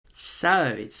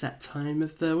So, it's that time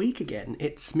of the week again.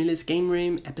 It's Miller's Game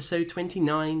Room, episode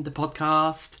 29, the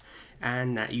podcast,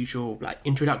 and that usual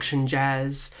introduction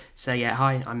jazz. So yeah,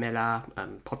 hi, I'm Miller,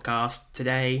 podcast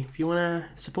today. If you want to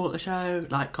support the show,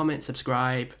 like, comment,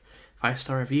 subscribe,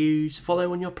 5-star reviews,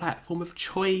 follow on your platform of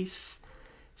choice.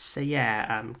 So yeah,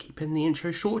 I'm keeping the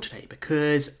intro short today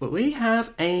because we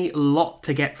have a lot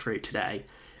to get through today.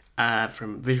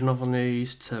 From visual novel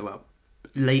news to,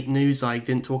 late news I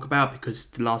didn't talk about because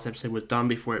the last episode was done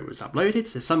before it was uploaded,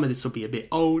 so some of this will be a bit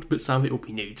old, but some of it will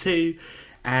be new too.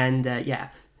 And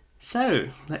so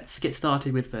let's get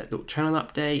started with a little channel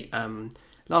update.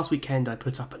 Last weekend I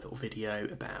put up a little video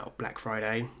about Black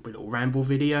Friday, a little ramble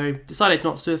video. Decided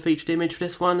not to do a featured image for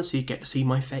this one, so you get to see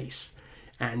my face.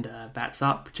 And that's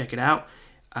up, check it out.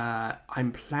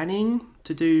 I'm planning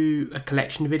to do a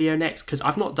collection video next, because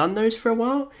I've not done those for a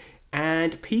while.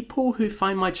 And people who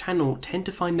find my channel tend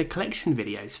to find the collection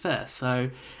videos first. So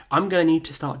I'm going to need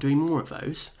to start doing more of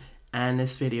those. And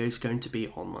this video is going to be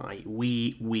on my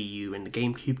Wii U, and the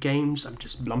GameCube games. I'm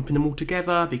just lumping them all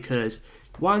together because,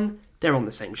 one, they're on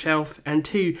the same shelf. And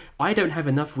two, I don't have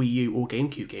enough Wii U or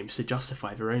GameCube games to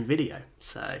justify their own video.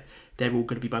 So they're all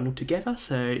going to be bundled together.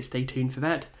 So stay tuned for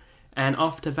that. And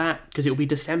after that, because it will be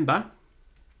December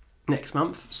next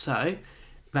month, so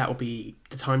that will be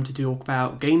the time to talk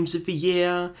about games of the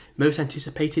year, most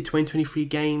anticipated 2023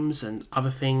 games and other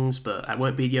things, but that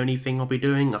won't be the only thing I'll be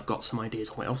doing. I've got some ideas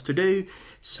on what else to do,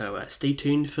 so stay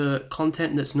tuned for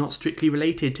content that's not strictly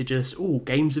related to just,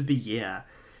 games of the year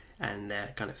and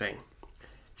that kind of thing.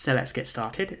 So let's get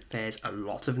started. There's a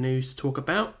lot of news to talk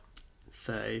about.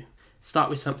 So start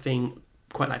with something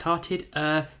quite lighthearted.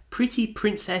 Pretty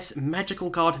Princess Magical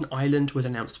Garden Island was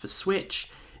announced for Switch.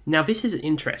 Now this is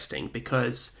interesting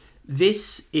because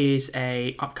this is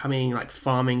a upcoming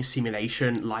farming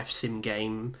simulation life sim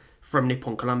game from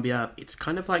Nippon Columbia. It's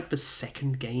kind of like the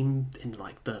second game in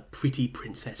the Pretty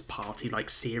Princess Party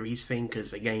series thing, because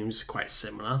the game's quite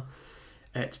similar.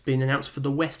 It's been announced for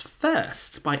the West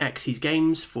first by Axis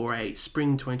Games for a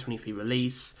spring 2023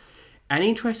 release. And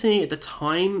interestingly, at the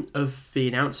time of the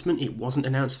announcement, it wasn't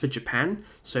announced for Japan,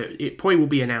 so it probably will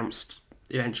be announced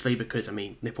eventually because,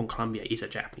 Nippon Columbia is a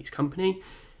Japanese company.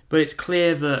 But it's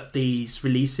clear that these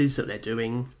releases that they're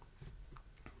doing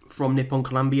from Nippon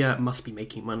Columbia must be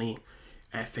making money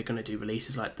if they're going to do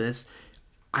releases like this.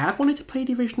 I have wanted to play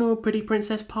the original Pretty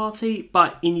Princess Party,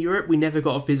 but in Europe we never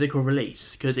got a physical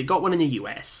release because it got one in the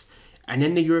US, and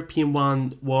then the European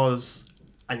one was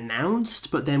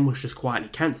announced but then was just quietly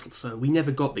cancelled, so we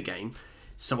never got the game,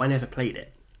 so I never played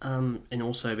it. And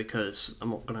also because I'm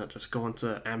not going to just go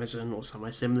onto Amazon or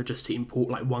somewhere similar just to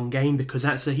import one game, because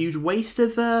that's a huge waste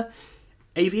of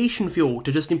aviation fuel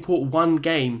to just import one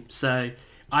game. So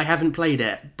I haven't played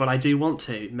it, but I do want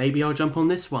to. Maybe I'll jump on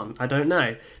this one. I don't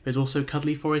know. There's also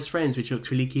Cuddly Forest Friends, which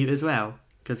looks really cute as well,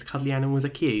 because cuddly animals are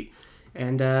cute.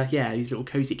 And these little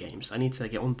cozy games. I need to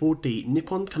get on board the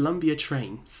Nippon Columbia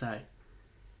train. So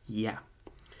yeah.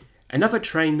 Another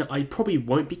train that I probably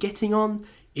won't be getting on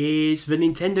is the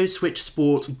Nintendo Switch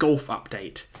Sports Golf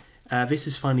update. This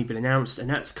has finally been announced, and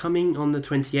that's coming on the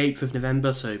 28th of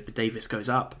November, so the day this goes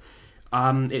up.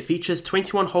 It features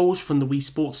 21 holes from the Wii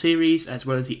Sports series, as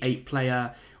well as the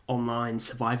 8-player online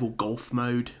survival golf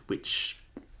mode, which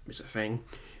is a thing,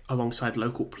 alongside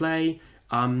local play.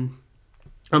 I'm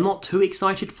not too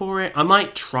excited for it. I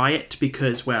might try it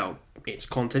because, it's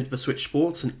content for Switch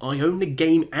Sports, and I own the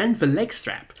game and the leg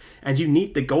strap. And you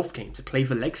need the golf game to play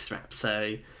the leg strap.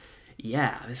 So,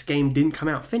 yeah, this game didn't come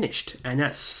out finished. And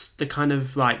that's the kind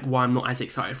of, why I'm not as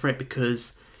excited for it,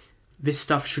 because this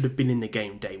stuff should have been in the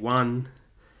game day one.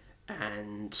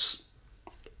 And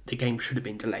the game should have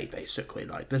been delayed, basically.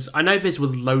 I know there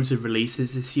was loads of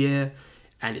releases this year,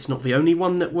 and it's not the only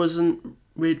one that wasn't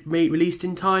released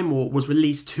in time or was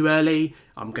released too early.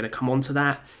 I'm going to come on to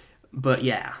that. But,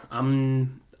 yeah,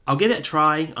 I'll give it a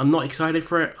try. I'm not excited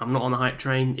for it. I'm not on the hype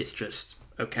train. It's just,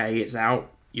 okay, it's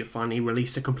out. You finally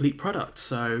released a complete product.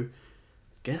 So,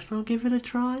 guess I'll give it a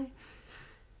try.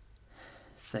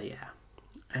 So, yeah.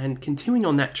 And continuing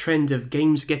on that trend of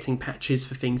games getting patches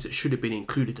for things that should have been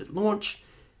included at launch,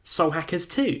 Soul Hackers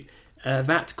 2.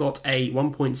 That got a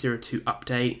 1.02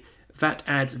 update. That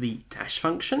adds the dash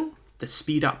function, the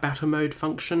speed up battle mode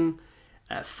function,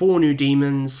 4 new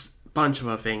demons, bunch of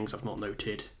other things I've not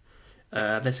noted.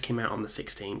 This came out on the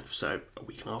 16th, so a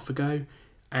week and a half ago.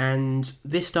 And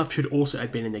this stuff should also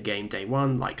have been in the game day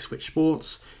one, like Switch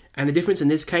Sports. And the difference in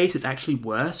this case is actually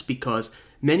worse, because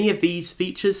many of these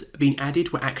features being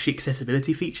added were actually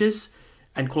accessibility features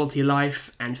and quality of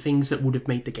life and things that would have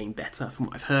made the game better, from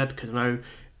what I've heard. Because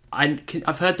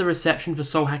I've heard the reception for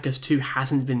Soul Hackers 2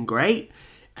 hasn't been great,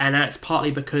 And that's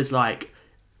partly because, like,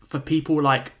 for people,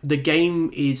 like, the game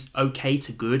is okay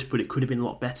to good, but it could have been a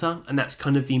lot better. And that's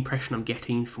kind of the impression I'm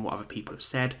getting from what other people have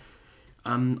said.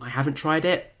 I haven't tried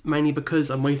it, mainly because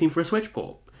I'm waiting for a Switch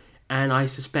port. And I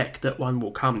suspect that one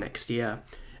will come next year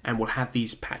and will have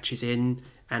these patches in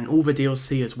and all the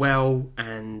DLC as well.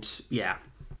 And yeah.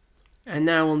 And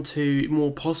now on to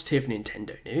more positive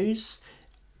Nintendo news.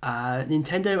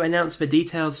 Nintendo announced the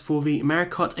details for the Mario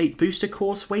Kart 8 Booster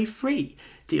Course Wave 3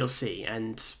 DLC,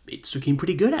 and it's looking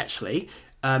pretty good actually.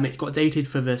 It got dated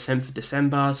for the 7th of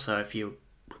December, so if you're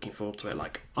looking forward to it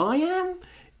like I am,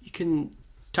 you can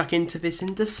tuck into this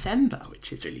in December,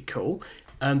 which is really cool.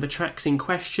 The tracks in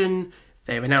question,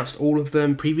 they've announced all of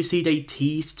them. Previously they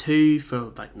teased 2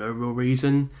 for like no real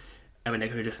reason. I mean, they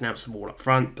could have just announced them all up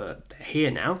front, but they're here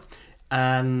now.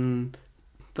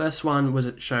 First one was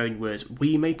shown was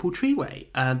Wii Maple Treeway.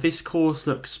 This course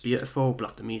looks beautiful,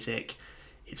 love the music.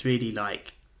 It's really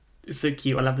like, it's so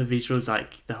cute. I love the visuals,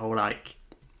 like the whole like,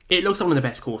 it looks like one of the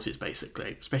best courses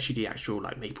basically, especially the actual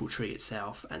like maple tree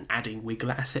itself and adding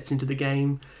Wiggler assets into the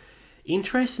game.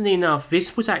 Interestingly enough,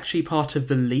 this was actually part of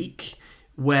the leak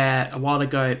where a while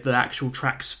ago the actual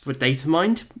tracks were data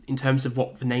mined in terms of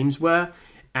what the names were,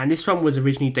 and this one was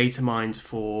originally data mined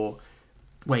for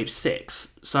Wave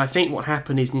 6. So I think what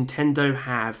happened is Nintendo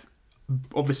have,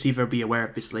 obviously they'll be aware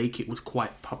of this leak, it was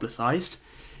quite publicised,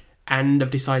 and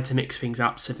have decided to mix things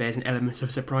up so there's an element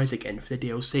of surprise again for the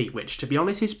DLC, which to be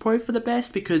honest is probably for the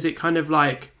best because it kind of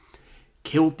like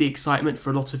killed the excitement for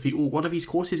a lot of people. What are these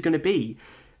courses going to be?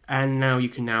 And now you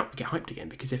can now get hyped again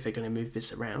because if they're going to move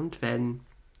this around, then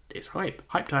it's hype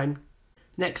time.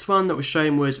 Next one that was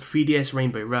shown was 3DS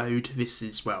Rainbow Road. This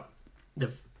is, well,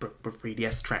 the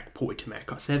 3DS track ported to Mario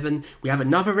Kart 7. We have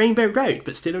another Rainbow Road,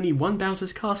 but still only one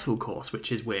Bowser's Castle course,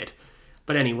 which is weird.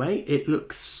 But anyway, it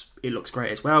looks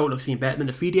great as well. It looks even better than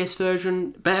the 3DS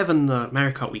version, better than the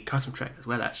Mario Kart Wii custom track as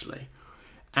well, actually.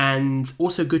 And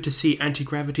also good to see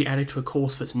anti-gravity added to a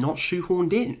course that's not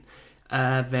shoehorned in.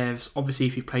 There's obviously,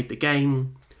 if you've played the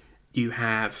game, you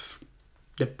have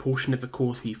the portion of the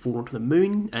course where you fall onto the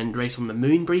moon and race on the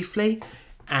moon briefly,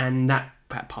 and that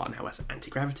part now has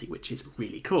anti-gravity, which is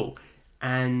really cool,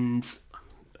 and I'm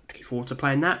looking forward to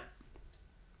playing that.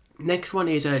 Next one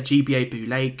is GBA Boo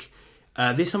Lake.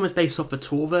 This one was based off the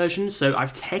tour version, so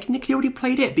I've technically already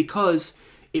played it because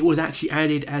it was actually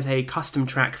added as a custom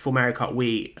track for Mario Kart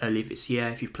Wii earlier this year.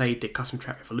 If you've played the custom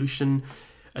track Revolution,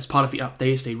 as part of the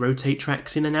updates they rotate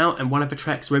tracks in and out, and one of the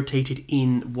tracks rotated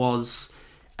in was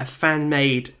a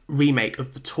fan-made remake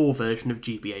of the tour version of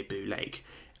GBA Boo Lake.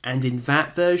 And in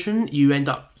that version, you end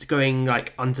up going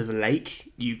like under the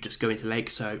lake. You just go into the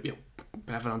lake, so you'll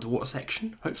have an underwater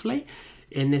section, hopefully,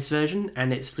 in this version.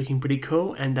 And it's looking pretty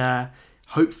cool. And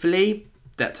hopefully,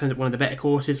 that turns out one of the better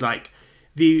courses. Like,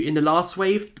 in the last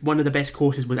wave, one of the best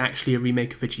courses was actually a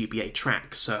remake of a GBA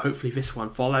track. So hopefully this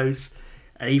one follows.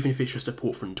 Even if it's just a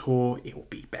port from Tour, it will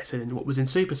be better than what was in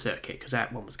Super Circuit, because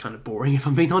that one was kind of boring, if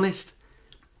I'm being honest.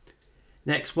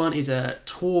 Next one is a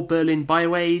Tour Berlin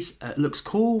Byways. It looks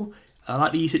cool. I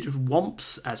like the usage of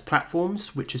Womps as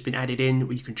platforms, which has been added in,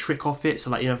 where you can trick off it. So,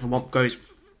 like, you know, if a Womp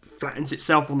flattens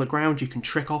itself on the ground, you can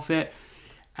trick off it.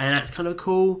 And that's kind of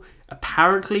cool.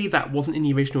 Apparently, that wasn't in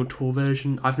the original Tour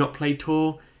version. I've not played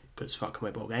Tour, because fuck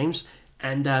mobile games.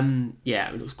 And, yeah,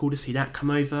 it looks cool to see that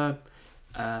come over.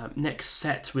 Next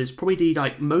set was probably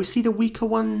mostly the weaker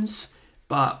ones,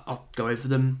 but I'll go over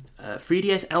them.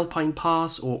 3DS Alpine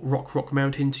Pass, or Rock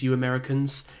Mountain to you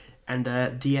Americans, and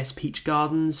DS Peach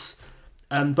Gardens.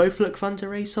 Both look fun to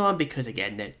race on because,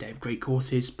 again, they're great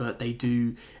courses, but they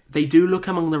do look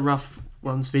among the rough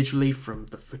ones visually from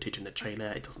the footage in the trailer.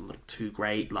 It doesn't look too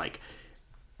great. Like,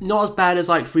 not as bad as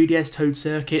like 3DS Toad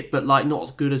Circuit, but like not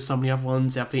as good as some of the other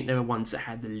ones. I think they were ones that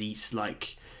had the least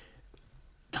like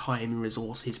time and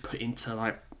resources put into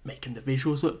like making the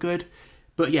visuals look good.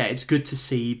 But yeah, it's good to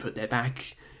see that they're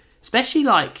back, especially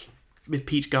like with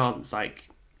Peach Gardens. Like,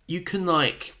 you can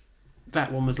like,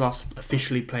 that one was last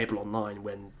officially playable online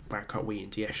when Mario Kart Wii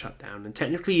and DS shut down, and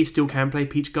technically you still can play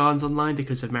Peach Gardens online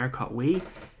because of Mario Kart Wii,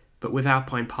 but with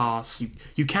Alpine Pass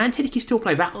you can technically still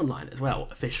play that online as well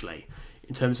officially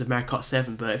in terms of Mario Kart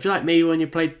 7. But if you're like me, when you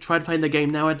try to play the game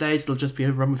nowadays, it'll just be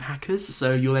overrun with hackers,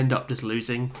 so you'll end up just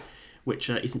losing, which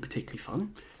isn't particularly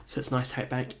fun. So it's nice to have it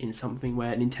back in something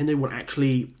where Nintendo will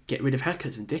actually get rid of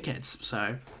hackers and dickheads.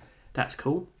 So that's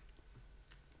cool.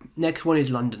 Next one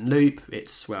is London Loop.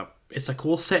 It's a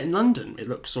course set in London. It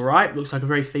looks alright. Looks like a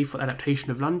very faithful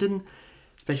adaptation of London,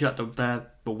 especially like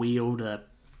the wheel, the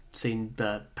scene,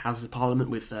 the Houses of Parliament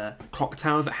with the clock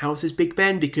tower that houses Big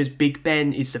Ben, because Big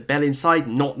Ben is the bell inside,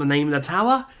 not the name of the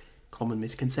tower. Common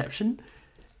misconception.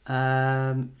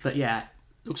 But yeah,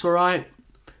 looks alright.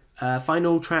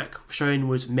 Final track shown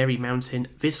was Merry Mountain.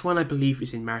 This one, I believe,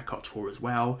 is in Mario Kart 4 as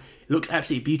well. It looks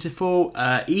absolutely beautiful.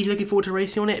 Easy looking forward to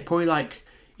racing on it. Probably like,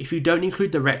 if you don't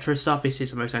include the retro stuff, this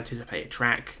is the most anticipated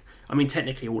track. I mean,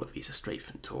 technically all of these are straight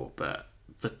from Tour, but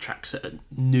the tracks that are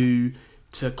new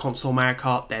to console Mario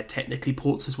Kart, they're technically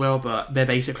ports as well, but they're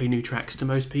basically new tracks to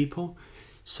most people.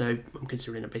 So I'm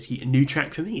considering it basically a new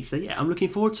track for me. So yeah, I'm looking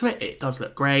forward to it. It does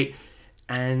look great.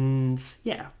 And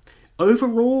yeah,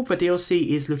 overall, the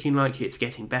DLC is looking like it's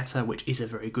getting better, which is a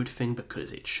very good thing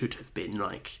because it should have been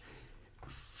like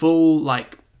full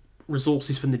like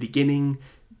resources from the beginning.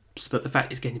 But the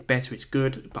fact it's getting better, it's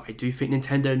good. But I do think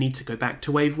Nintendo need to go back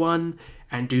to Wave 1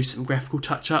 and do some graphical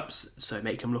touch-ups, so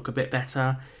make them look a bit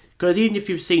better. Because even if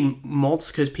you've seen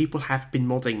mods, because people have been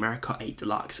modding Mario Kart 8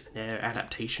 Deluxe, and their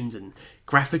adaptations and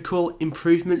graphical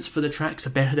improvements for the tracks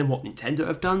are better than what Nintendo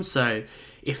have done, so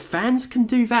if fans can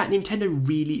do that, Nintendo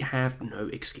really have no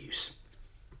excuse.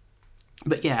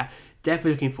 But yeah,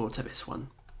 definitely looking forward to this one.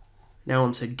 Now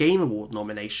on to Game Award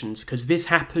nominations, because this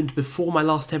happened before my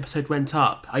last episode went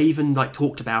up. I even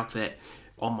talked about it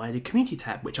on my community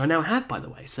tab, which I now have, by the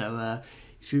way. So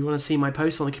if you want to see my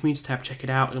posts on the community tab, check it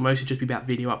out. It'll mostly just be about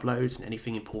video uploads and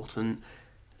anything important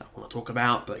that I want to talk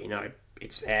about. But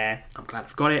it's there. I'm glad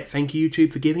I've got it. Thank you,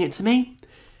 YouTube, for giving it to me.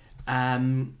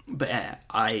 But yeah,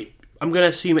 I'm going to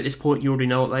assume at this point you already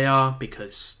know what they are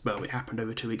because, well, it happened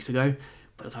over 2 weeks ago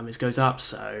by the time this goes up,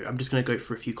 so I'm just going to go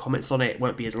through a few comments on it. It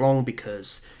won't be as long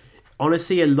because,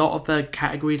 honestly, a lot of the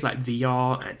categories like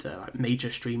VR and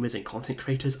major streamers and content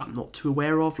creators I'm not too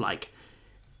aware of.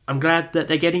 I'm glad that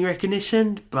they're getting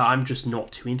recognition, but I'm just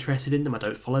not too interested in them. I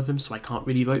don't follow them, so I can't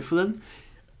really vote for them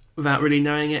without really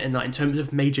knowing it. And in terms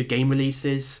of major game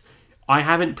releases, I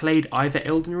haven't played either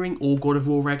Elden Ring or God of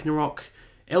War Ragnarok.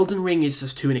 Elden Ring is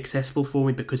just too inaccessible for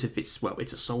me because it's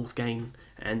a Souls game,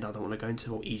 and I don't want to go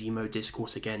into all easy mode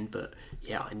discourse again, but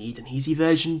yeah, I need an easy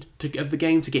version of the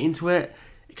game to get into it.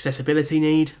 Accessibility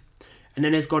need. And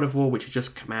then there's God of War, which has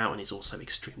just come out and is also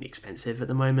extremely expensive at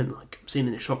the moment. I'm seeing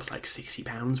in the shops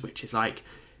 £60, which is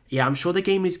yeah, I'm sure the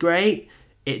game is great.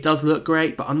 It does look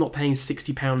great, but I'm not paying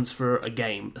 £60 for a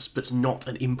game that's not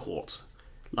an import.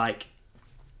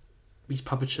 These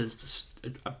publishers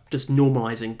just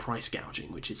normalising price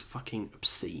gouging, which is fucking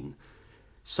obscene.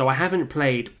 So I haven't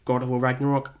played God of War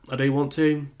Ragnarok. I do want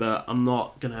to, but I'm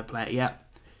not going to play it yet.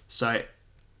 So,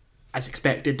 as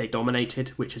expected, they dominated,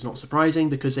 which is not surprising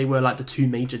because they were the two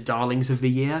major darlings of the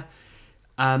year.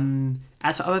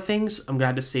 As for other things, I'm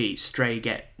glad to see Stray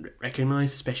get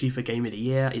recognised, especially for Game of the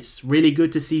Year. It's really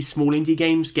good to see small indie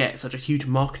games get such a huge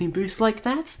marketing boost like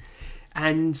that.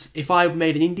 And if I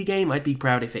made an indie game, I'd be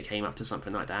proud if it came up to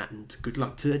something like that, and good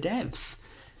luck to the devs.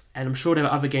 And I'm sure there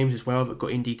are other games as well that got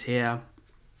indie tier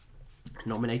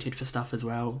nominated for stuff as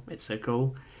well. It's so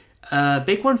cool.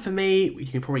 Big one for me, you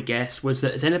can probably guess, was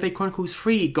that Xenoblade Chronicles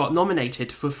 3 got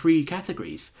nominated for 3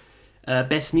 categories.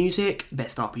 Best Music,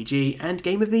 Best RPG, and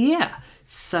Game of the Year.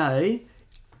 So,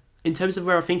 in terms of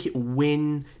where I think it will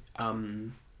win,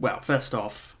 well, first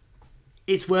off,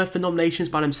 it's worth the nominations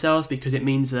by themselves because it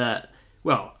means that,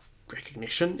 well,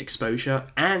 recognition, exposure,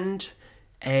 and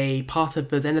a part of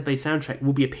the Xenoblade soundtrack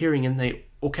will be appearing in the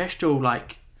orchestral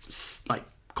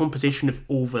composition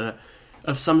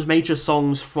of some major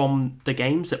songs from the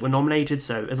games that were nominated.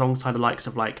 So alongside the likes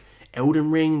of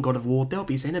Elden Ring, God of War, there'll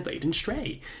be Xenoblade and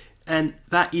Stray, and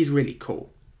that is really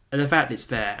cool. And the fact it's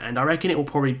there, and I reckon it'll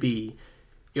probably be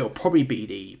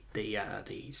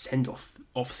the send off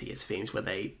Sears themes where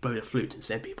they blow the flute and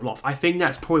send people off. I think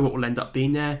that's probably what will end up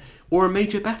being there, or a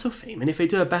major battle theme. And if they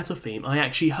do a battle theme, I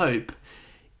actually hope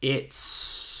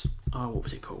it's what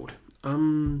was it called?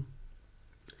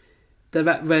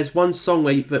 There's one song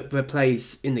that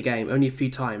plays in the game only a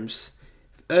few times.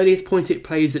 Earliest point it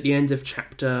plays at the end of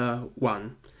chapter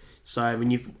 1. So when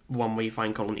you've one where you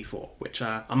find Colony 4, which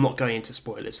I'm not going into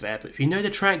spoilers there, but if you know the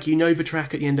track, you know the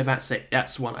track at the end of that set.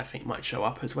 That's one I think might show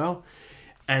up as well.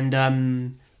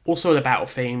 And also the battle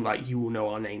theme, You Will Know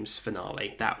Our Names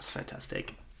finale. That was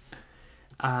fantastic.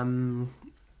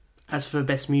 As for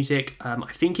best music,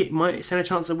 I think it might stand a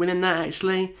chance of winning that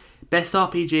actually. Best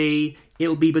RPG,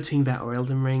 it'll be between that or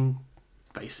Elden Ring.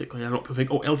 Basically, a lot of people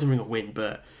think, Elden Ring will win,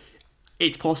 but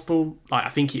it's possible. I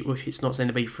think if it's not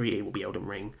Xenoblade 3, it will be Elden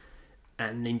Ring.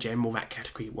 And in general, that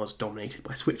category was dominated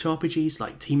by Switch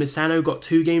RPGs. Team Asano got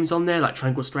 2 games on there,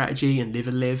 Triangle Strategy and Live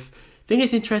and Live. I think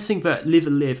it's interesting that Live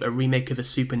and Live, a remake of a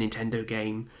Super Nintendo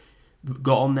game,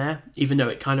 got on there, even though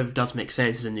it kind of does make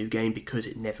sense as a new game because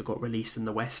it never got released in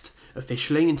the West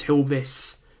officially until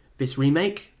this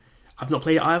remake. I've not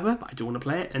played it either, but I do want to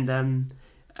play it. And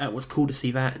It was cool to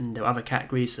see that, and there were other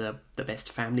categories. The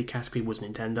best family category was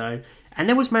Nintendo. And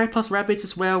there was Mario Plus Rabbids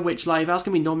as well, which, like, if I was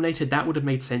going to be nominated, that would have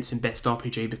made sense in Best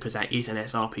RPG, because that is an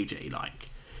SRPG. Like,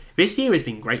 this year has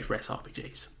been great for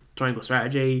SRPGs. Triangle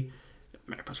Strategy,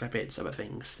 Mario Plus Rabbids, other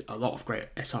things. A lot of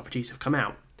great SRPGs have come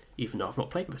out, even though I've not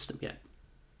played most of them yet.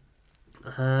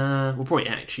 Well, probably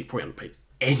haven't played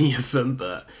any of them,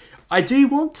 but I do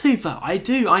want to, though. I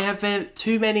do. I have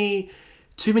too many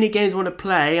games I want to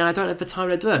play, and I don't have the time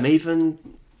to do them. Even,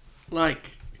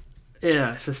 like,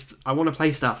 yeah, it's just, I want to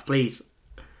play stuff, please.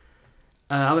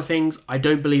 Other things, I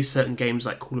don't believe certain games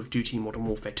like Call of Duty Modern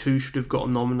Warfare 2 should have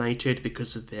gotten nominated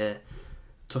because of their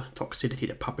toxicity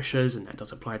to publishers, and that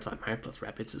does apply to like Mario Plus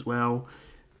Rabbids as well.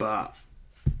 But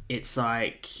it's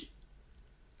like,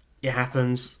 it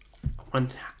happens.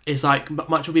 It's like,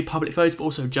 much will be public votes, but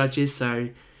also judges, so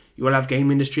you will have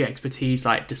game industry expertise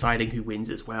like deciding who wins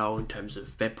as well in terms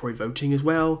of their voting as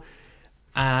well.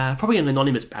 Probably an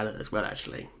anonymous ballot as well,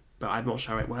 actually, but I'm not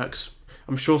sure how it works.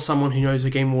 I'm sure someone who knows the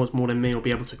Game Awards more than me will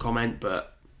be able to comment,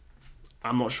 but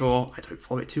I'm not sure. I don't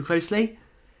follow it too closely.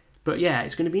 But yeah,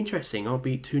 it's going to be interesting. I'll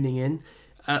be tuning in.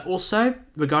 Also,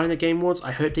 regarding the Game Awards,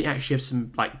 I heard they actually have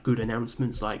some like good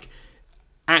announcements. Like,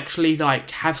 actually,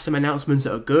 like, have some announcements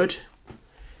that are good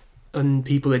and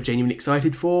people are genuinely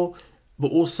excited for,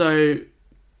 but also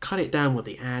cut it down with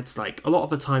the ads. Like, a lot of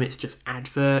the time it's just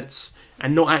adverts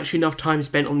and not actually enough time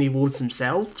spent on the awards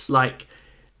themselves. Like,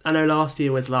 I know last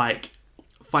year was like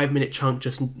 5-minute chunk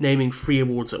just naming 3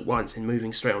 awards at once and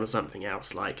moving straight on to something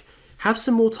else. Like, have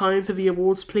some more time for the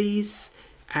awards, please,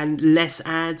 and less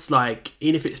ads. Like,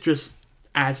 even if it's just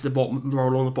ads at the bottom,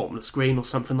 roll on the bottom of the screen or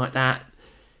something like that,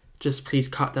 just please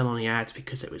cut down on the ads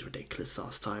because it was ridiculous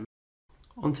last time.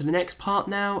 On to the next part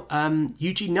now.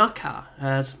 Yuji Naka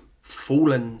has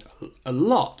fallen a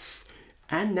lot,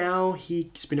 and now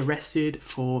he's been arrested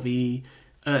for the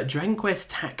Dragon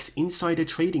Quest Tact insider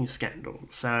trading scandal.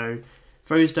 So,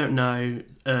 for those who don't know,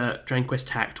 Dragon Quest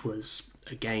Tact was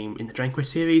a game in the Dragon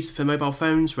Quest series for mobile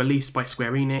phones released by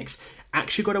Square Enix.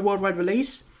 Actually got a worldwide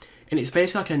release, and it's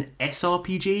basically like an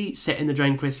SRPG set in the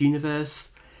Dragon Quest universe,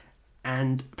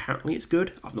 and apparently it's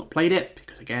good. I've not played it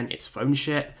because, again, it's phone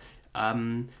shit.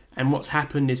 And what's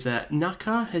happened is that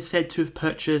Naka has said to have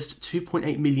purchased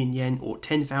 2.8 million yen or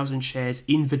 10,000 shares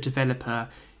in the developer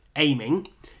Aiming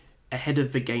ahead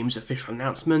of the game's official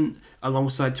announcement,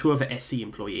 alongside 2 other SE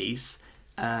employees.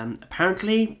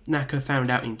 Apparently, Naka found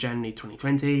out in January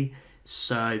 2020,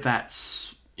 so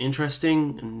that's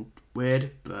interesting and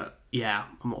weird, but yeah,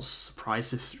 I'm not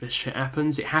surprised this shit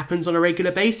happens. It happens on a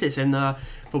regular basis in the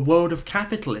world of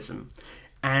capitalism,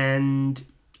 and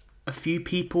a few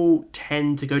people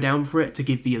tend to go down for it to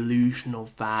give the illusion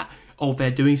of that, they're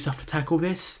doing stuff to tackle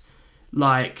this.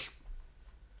 Like,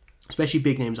 especially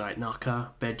big names like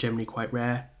Naka, they're generally quite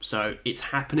rare, so it's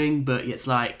happening, but it's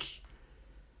like,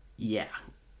 yeah.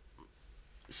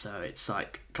 So it's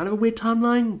like kind of a weird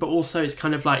timeline, but also it's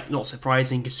kind of like not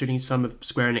surprising considering some of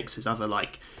Square Enix's other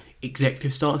like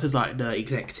executive stances, like the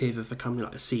executive of the company,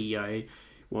 like the CEO,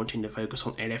 wanting to focus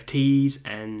on NFTs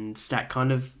and that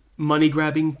kind of money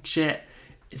grabbing shit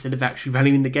instead of actually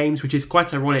valuing the games, which is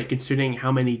quite ironic considering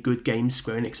how many good games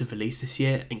Square Enix have released this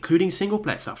year, including single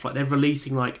player stuff. Like, they're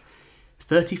releasing like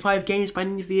 35 games by the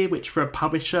end of the year, which for a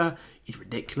publisher is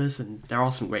ridiculous, and there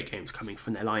are some great games coming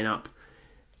from their lineup.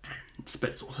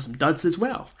 But it's also some duds as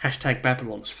well. Hashtag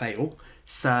Babylon's fail.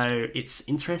 So it's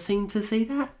interesting to see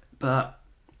that, but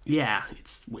yeah,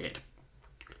 it's weird.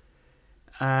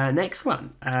 Next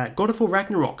one, God of War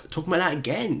Ragnarok. Talking about that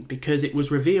again, because it was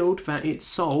revealed that it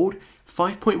sold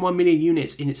 5.1 million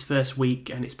units in its first week,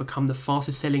 and it's become the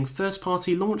fastest selling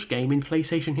first-party launch game in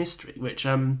PlayStation history, which,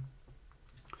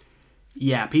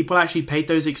 yeah, people actually paid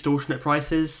those extortionate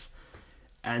prices,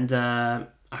 and I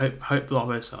hope a lot of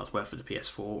those sales were for the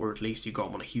PS4, or at least you got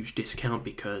them on a huge discount,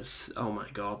 because, oh my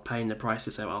god, paying the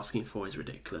prices they're asking for is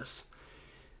ridiculous.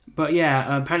 But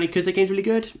yeah, apparently because the game's really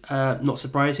good, not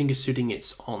surprising considering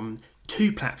it's on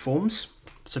 2 platforms,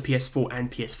 so PS4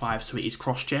 and PS5, so it is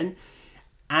cross-gen,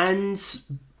 and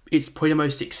it's probably the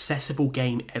most accessible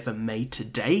game ever made to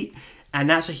date, and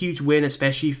that's a huge win,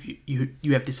 especially if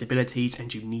you have disabilities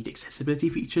and you need accessibility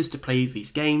features to play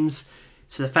these games.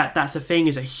 So the fact that's a thing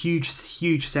is a huge,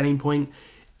 huge selling point.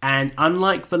 And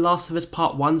unlike The Last of Us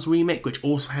Part 1's remake, which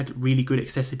also had really good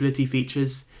accessibility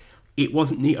features, it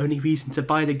wasn't the only reason to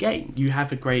buy the game. You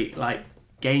have a great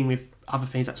game with other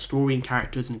things like story and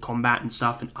characters and combat and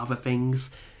stuff and other things.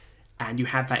 And you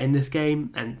have that in this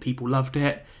game, and people loved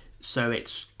it. So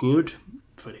it's good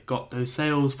that it got those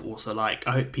sales, but also I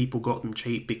hope people got them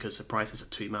cheap because the prices are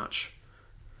too much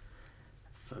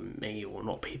for me or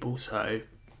not people. So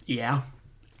yeah.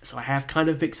 So I have kind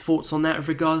of mixed thoughts on that with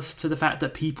regards to the fact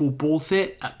that people bought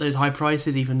it at those high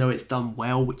prices, even though it's done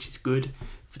well, which is good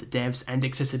for the devs and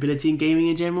accessibility in gaming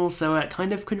in general. So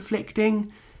kind of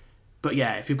conflicting. But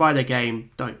yeah, if you buy the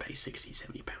game, don't pay £60,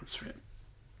 £70 for it.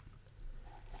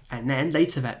 And then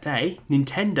later that day,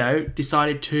 Nintendo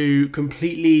decided to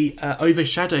completely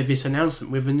overshadow this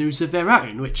announcement with a news of their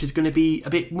own, which is going to be a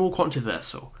bit more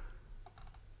controversial.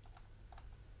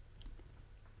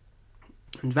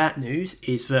 And that news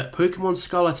is that Pokemon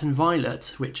Scarlet and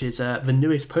Violet, which is the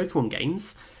newest Pokemon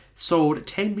games, sold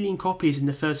 10 million copies in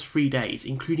the first 3 days,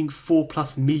 including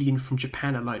 4+ million from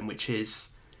Japan alone, which is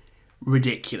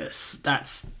ridiculous.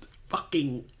 That's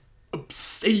fucking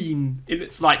obscene in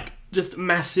its just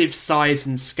massive size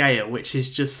and scale, which is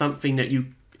just something that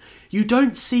you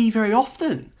don't see very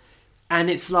often. And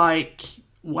it's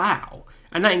wow.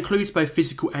 And that includes both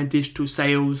physical and digital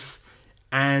sales.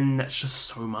 And that's just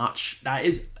so much. That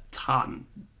is a ton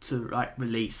to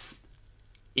release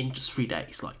in just 3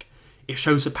 days. It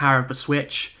shows the power of the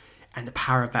Switch and the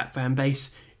power of that fan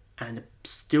base, and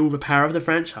still the power of the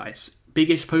franchise.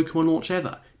 Biggest Pokemon launch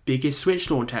ever, biggest Switch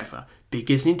launch ever,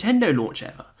 biggest Nintendo launch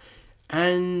ever.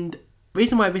 And the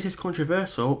reason why this is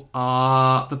controversial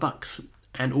are the bugs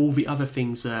and all the other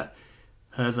things that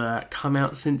have come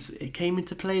out since it came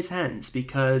into players' hands,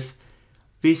 because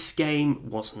this game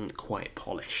wasn't quite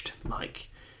polished.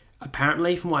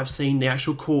 Apparently, from what I've seen, the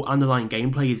actual core underlying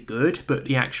gameplay is good, but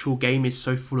the actual game is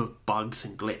so full of bugs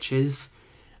and glitches,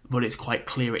 but it's quite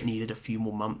clear it needed a few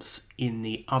more months in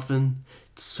the oven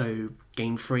so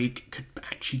Game Freak could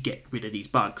actually get rid of these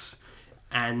bugs.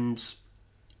 And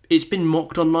it's been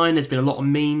mocked online. There's been a lot of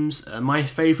memes. My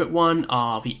favourite one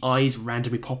are the eyes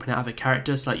randomly popping out of a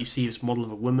character, so you see this model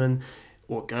of a woman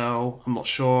or girl, I'm not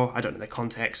sure, I don't know the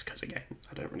context, because again,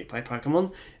 I don't really play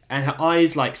Pokemon, and her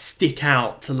eyes stick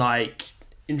out to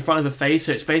in front of her face,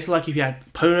 so it's basically if you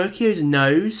had Pinocchio's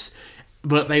nose,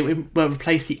 but they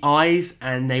replaced the eyes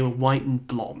and they were white and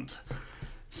blonde.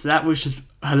 So that was just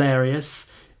hilarious.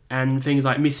 And things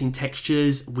like missing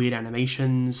textures, weird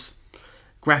animations,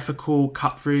 graphical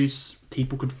cut-throughs,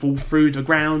 people could fall through the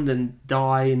ground and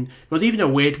die, and there was even a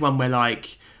weird one where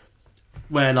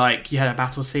you had a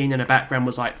battle scene and the background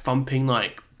was thumping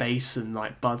bass and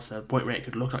buds to a point where it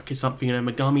could look like it's something in a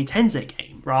Megami Tensei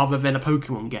game rather than a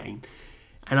Pokemon game.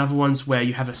 And other ones where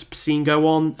you have a scene go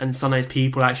on and sometimes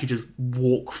people actually just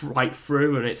walk right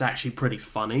through, and it's actually pretty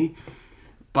funny.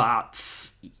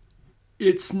 But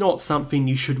it's not something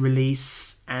you should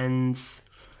release, and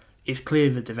it's clear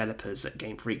the developers at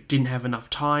Game Freak didn't have enough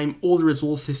time or the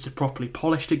resources to properly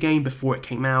polish the game before it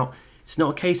came out. It's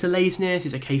not a case of laziness,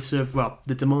 it's a case of,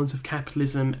 the demands of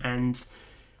capitalism and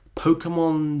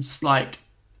Pokemon's,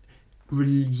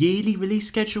 yearly release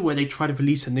schedule, where they try to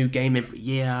release a new game every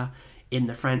year in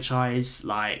the franchise,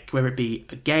 whether it be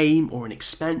a game or an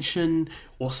expansion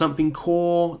or something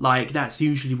core. That's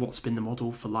usually what's been the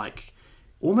model for,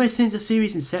 almost since the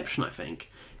series' inception, I think.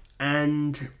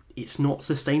 And it's not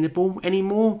sustainable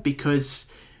anymore, because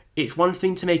it's one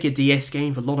thing to make a DS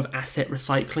game with a lot of asset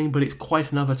recycling, but it's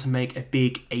quite another to make a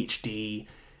big HD,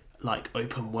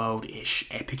 open world-ish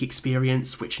epic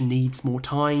experience, which needs more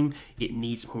time, it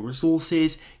needs more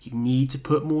resources, you need to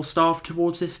put more staff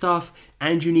towards this stuff,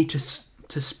 and you need to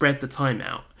spread the time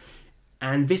out.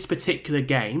 And this particular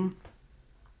game,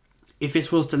 if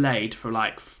this was delayed for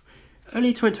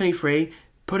early 2023,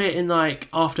 put it in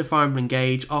after Fire Emblem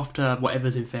Engage, after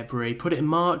whatever's in February, put it in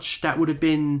March, that would have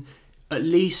been at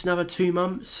least another 2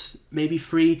 months, maybe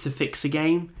 3, to fix the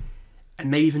game, and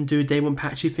maybe even do a day one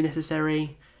patch if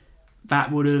necessary.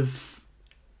 That would have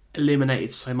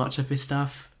eliminated so much of this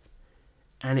stuff.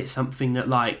 And it's something that,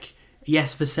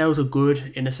 yes, the sales are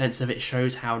good in the sense of it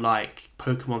shows how,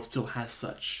 Pokemon still has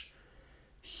such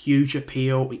huge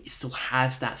appeal, it still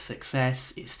has that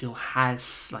success, it still has,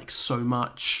 so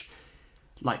much,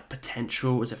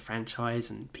 potential as a franchise,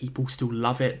 and people still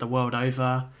love it the world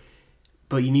over.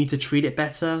 But you need to treat it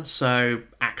better, so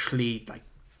actually,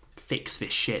 fix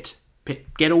this shit.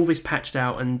 Get all this patched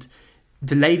out and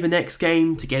delay the next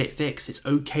game to get it fixed. It's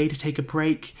okay to take a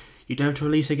break. You don't have to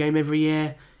release a game every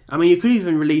year. I mean, you could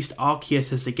even release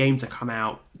Arceus as the game to come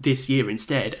out this year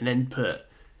instead, and then put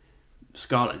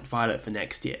Scarlet and Violet for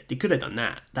next year. They could have done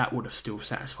that. That would have still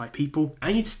satisfied people.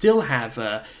 And you'd still have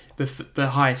the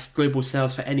highest global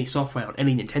sales for any software on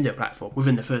any Nintendo platform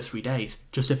within the first 3 days,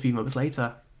 just a few months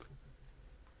later.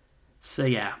 So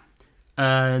yeah,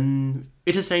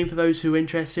 it's the same for those who are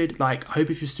interested. I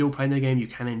hope if you're still playing the game, you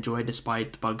can enjoy it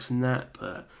despite the bugs and that.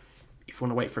 But if you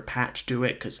want to wait for a patch, do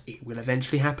it, because it will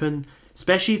eventually happen.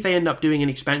 Especially if they end up doing an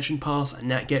expansion pass and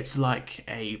that gets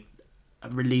a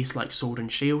release like Sword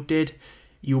and Shield did.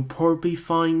 You'll probably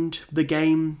find the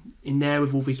game in there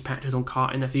with all these patches on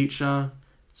cart in the future.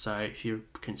 So if you're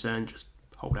concerned, just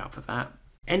hold out for that.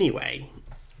 Anyway,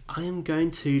 I am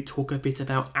going to talk a bit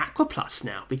about Aqua Plus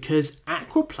now, because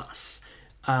Aqua Plus,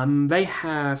 they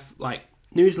have like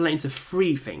news relating to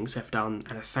 3 things they've done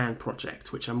and a fan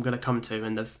project, which I'm going to come to,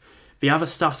 and the other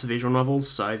stuff's visual novels.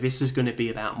 So this is going to be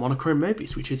about Monochrome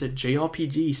Mobius, which is a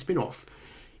JRPG spin-off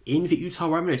in the Uta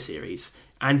Wamano series,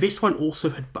 and this one also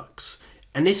had bugs.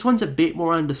 And this one's a bit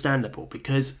more understandable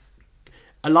because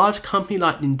a large company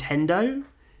like Nintendo,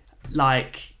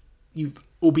 like, you've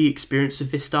all be experienced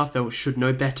with this stuff, they should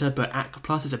know better, but Aqua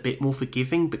Plus is a bit more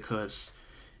forgiving because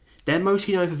they're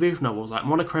mostly known for visual novels. Like,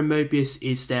 Monochrome Mobius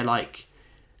is their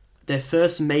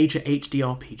first major HD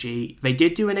RPG. They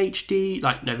did do an HD,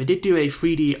 they did do a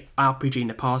 3D RPG in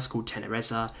the past called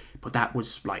Tenereza, but that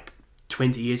was like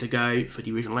 20 years ago for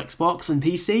the original Xbox and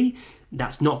PC.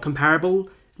 That's not comparable.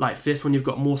 Like, for this one, you've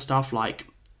got more stuff like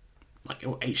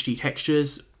HD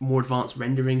textures, more advanced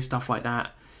rendering, stuff like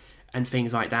that, and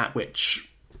things like that, which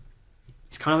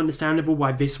is kind of understandable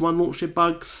why this one launched with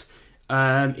bugs.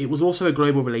 It was also a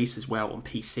global release as well on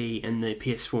PC, and the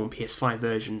PS4 and PS5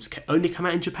 versions only come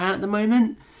out in Japan at the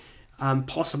moment.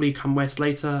 Possibly come west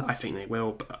later. I think they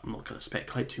will, but I'm not going to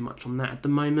speculate too much on that at the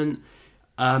moment.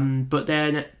 But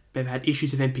then they've had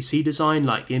issues with NPC design,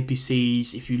 like the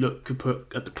NPCs, if you could put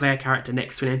the player character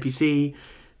next to an NPC,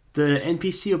 the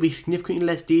NPC will be significantly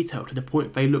less detailed to the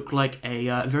point they look like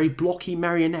a very blocky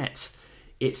marionette.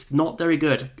 It's not very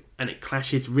good, and it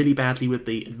clashes really badly with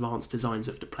the advanced designs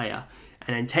of the player.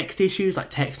 And then text issues, like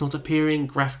text not appearing,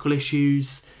 graphical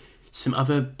issues, some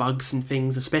other bugs and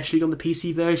things, especially on the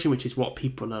PC version, which is what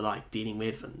people are like dealing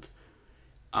with.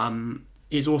 And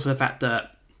it's also the fact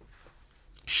that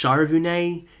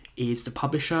Shirofune is the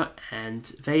publisher, and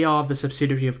they are the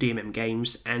subsidiary of DMM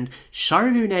Games, and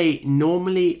Shirofune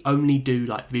normally only do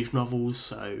like visual novels,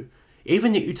 so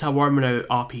even the Uta Wamano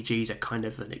RPGs are kind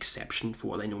of an exception for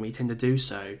what they normally tend to do.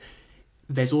 So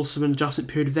there's also an adjustment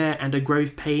period there and a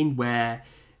growth pain where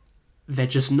they're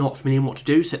just not familiar with what to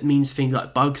do, so it means things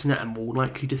like bugs and that are more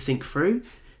likely to sink through.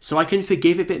 So I can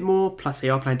forgive it a bit more, plus they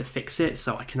are planning to fix it,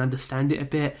 so I can understand it a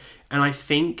bit. And I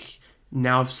think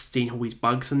now I've seen all these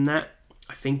bugs and that,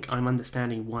 I think I'm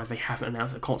understanding why they haven't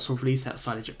announced a console release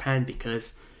outside of Japan,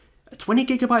 because a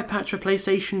 20GB patch for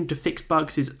PlayStation to fix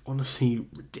bugs is honestly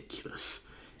ridiculous.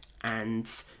 And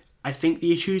I think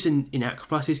the issues in Aqua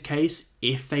Plus's case,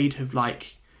 if they'd have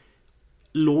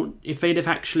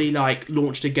actually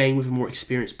launched a game with a more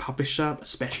experienced publisher,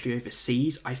 especially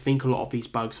overseas, I think a lot of these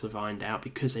bugs were ironed out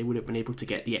because they would have been able to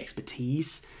get the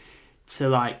expertise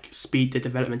to speed the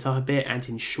development up a bit and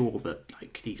ensure that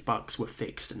these bugs were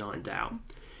fixed and ironed out.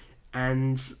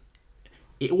 And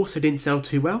it also didn't sell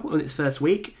too well on its first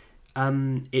week.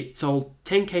 It sold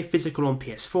 10k physical on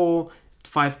PS4,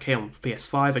 5k on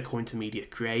PS5 according to Media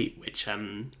Create, which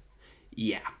launched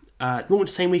the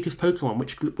same week as Pokemon,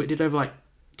 which did over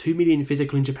 2 million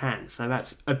physical in Japan, so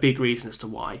that's a big reason as to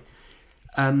why.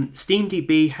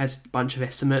 SteamDB has a bunch of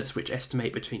estimates which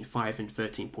estimate between 5 and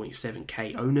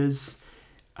 13.7k owners.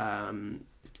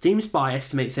 Steam Spy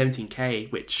estimates 17k,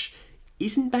 which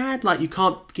isn't bad. You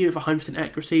can't give it 100%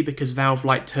 accuracy because Valve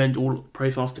turned all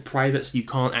profiles to private, so you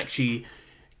can't actually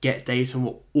get data on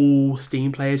what all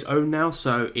Steam players own now,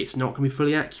 so it's not going to be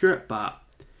fully accurate, but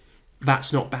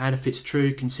that's not bad if it's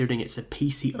true, considering it's a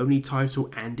PC-only title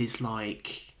and is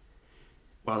 $50,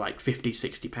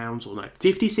 £60, or no,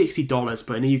 $50, $60,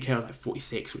 but in the UK it was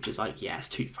 46, which is it's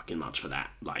too fucking much for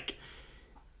that.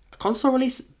 A console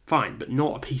release, fine, but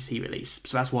not a PC release,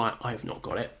 so that's why I have not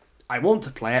got it. I want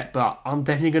to play it, but I'm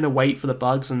definitely going to wait for the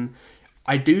bugs, and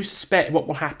I do suspect what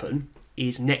will happen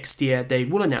is next year they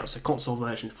will announce a console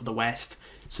version for the West,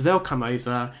 so they'll come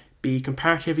over, be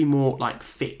comparatively more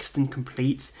fixed and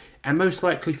complete, and most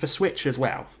likely for Switch as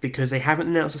well, because they haven't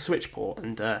announced a Switch port,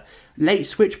 and late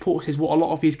Switch ports is what a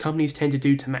lot of these companies tend to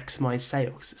do to maximise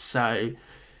sales. So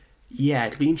yeah,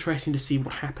 it'll be interesting to see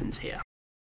what happens here.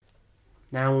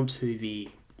 Now on to the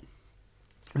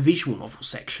visual novel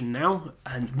section now,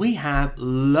 and we have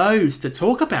loads to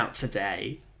talk about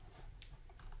today.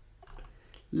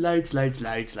 Loads.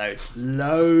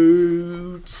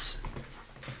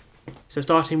 So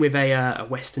starting with a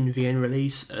Western VN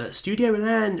release, Studio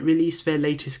Milan released their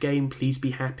latest game, Please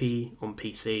Be Happy, on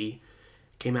PC.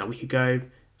 Came out a week ago.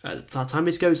 By the time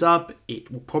this goes up, it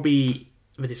will probably,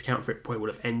 the discount for it probably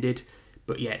would have ended.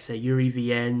 But yeah, it's a Yuri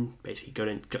VN,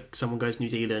 basically someone goes to New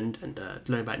Zealand and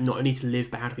learn about not only to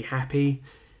live but how to be happy.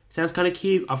 Sounds kind of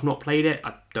cute. I've not played it.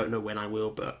 I don't know when I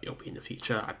will, but it'll be in the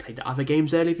future. I played the other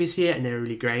games earlier this year and they're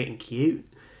really great and cute.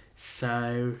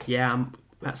 So yeah, I'm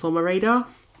that's on my radar.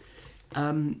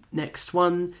 Next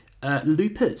one,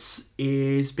 Loopers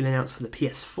is been announced for the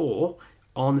PS4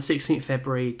 on the 16th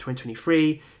February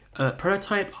 2023.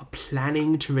 Prototype are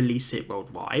planning to release it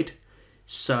worldwide.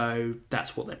 So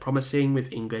that's what they're promising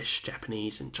with English,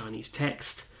 Japanese and Chinese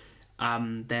text.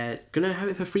 They're going to have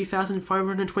it for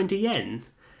 3,520 yen.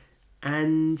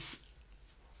 And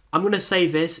I'm going to say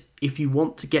this, if you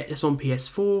want to get this on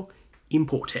PS4,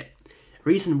 import it.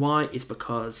 Reason why is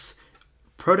because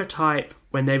Prototype,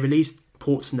 when they released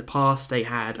ports in the past, they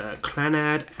had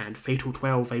Clannad and Fatal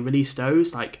 12. They released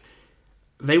those,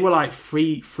 they were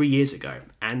three years ago.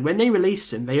 And when they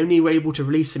released them, they only were able to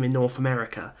release them in North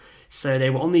America. So they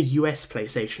were on the US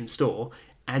PlayStation Store,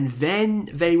 and then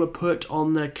they were put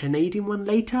on the Canadian one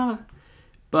later.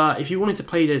 But if you wanted to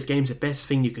play those games, the best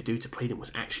thing you could do to play them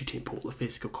was actually to import the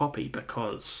physical copy,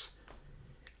 because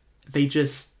they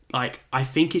just, I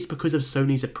think it's because of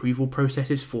Sony's approval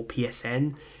processes for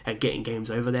PSN and getting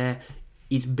games over there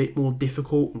is a bit more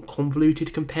difficult and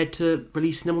convoluted compared to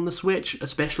releasing them on the Switch,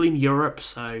 especially in Europe.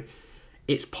 So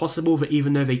it's possible that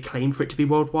even though they claim for it to be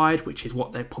worldwide, which is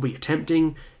what they're probably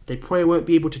attempting, they probably won't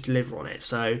be able to deliver on it.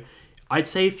 So I'd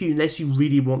say unless you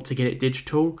really want to get it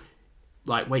digital,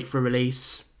 wait for a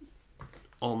release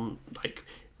on,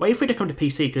 wait for it to come to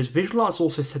PC, because Visual Arts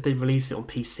also said they'd release it on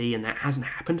PC, and that hasn't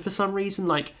happened for some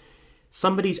reason.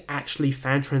 Somebody's actually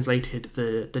fan translated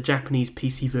the Japanese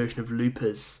PC version of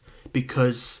Loopers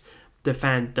because the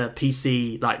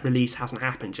PC release hasn't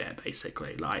happened yet,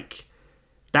 basically.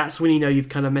 That's when you know you've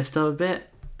kind of messed up a bit,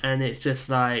 and it's just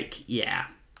yeah.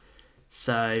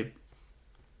 So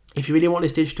if you really want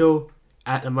this digital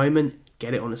at the moment,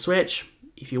 get it on the Switch.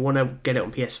 If you want to get it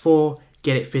on PS4,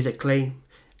 get it physically.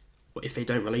 If they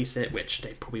don't release it, which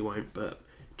they probably won't, but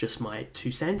just my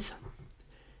 2 cents.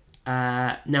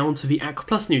 Now on to the Aqua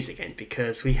Plus news again,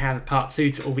 because we have a part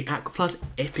 2 to all the Aqua Plus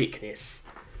epicness.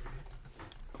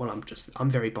 Well, I'm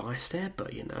very biased there,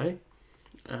 but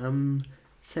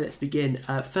so let's begin.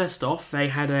 First off, they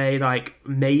had a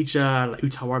major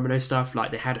Uta Warumono stuff.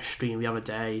 They had a stream the other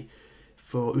day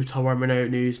for Uta Warumono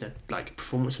news, and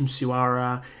performance from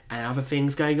Suara and other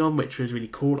things going on, which was really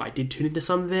cool. I did tune into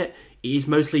some of it. It is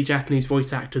mostly Japanese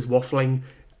voice actors waffling,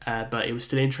 but it was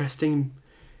still interesting.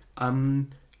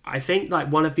 I think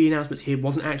one of the announcements here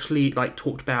wasn't actually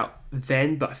talked about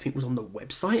then, but I think was on the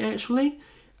website actually.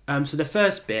 So the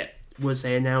first bit was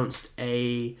they announced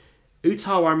a Uta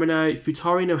Warumono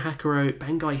Futari no Hakuro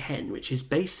Bangai Hen, which is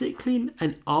basically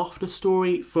an after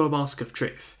story for Mask of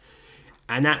Truth.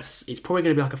 And it's probably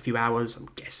going to be a few hours, I'm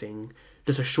guessing.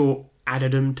 Just a short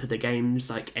addendum to the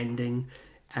game's ending.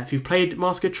 If you've played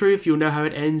Mask of Truth, you'll know how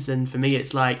it ends, and for me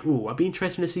it's ooh, I'd be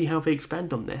interested to see how they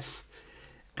expand on this.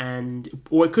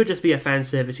 Or it could just be a fan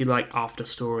servicey after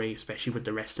story, especially with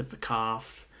the rest of the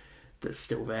cast that's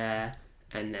still there,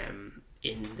 and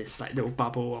in this little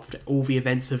bubble after all the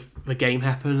events of the game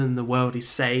happen and the world is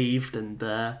saved, and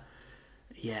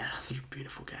such a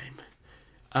beautiful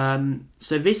game.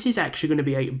 So this is actually going to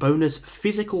be a bonus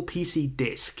physical PC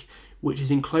disc, which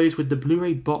is enclosed with the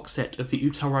Blu-ray box set of the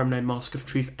Uta Warumono Mask of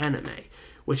Truth anime,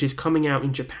 which is coming out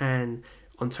in Japan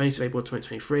on 20th of April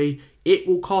 2023. It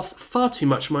will cost far too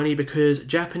much money because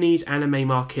Japanese anime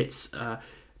markets,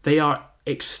 they are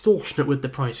extortionate with the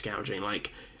price gouging.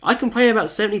 I can play about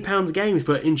 £70 games,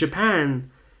 but in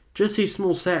Japan, just these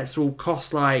small sets will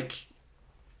cost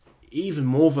even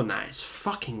more than that. It's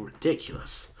fucking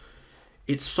ridiculous.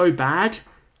 It's so bad.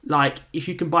 If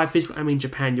you can buy physical anime in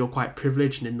Japan, you're quite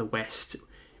privileged, and in the West,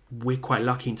 we're quite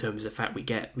lucky in terms of the fact we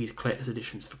get these collector's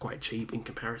editions for quite cheap in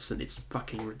comparison. It's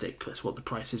fucking ridiculous what the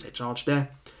prices they charge there.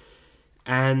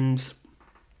 And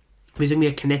there's going to be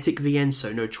a kinetic VN,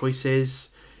 so no choices.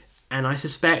 And I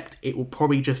suspect it will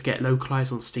probably just get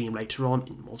localized on Steam later on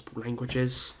in multiple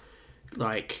languages.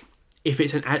 If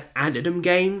it's an addendum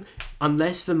game,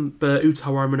 unless the Uta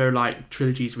Warumono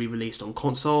trilogy is re-released on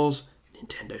consoles,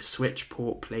 Nintendo Switch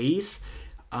port, please.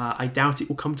 I doubt it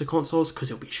will come to consoles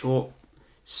because it'll be short.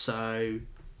 So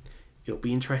it'll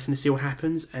be interesting to see what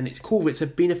happens. And it's cool it's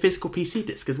been a physical PC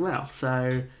disc as well.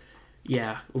 So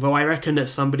yeah, although I reckon that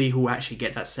somebody who will actually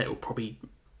get that set will probably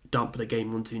dump the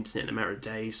game onto the internet in a matter of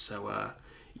days. So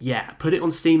put it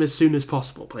on Steam as soon as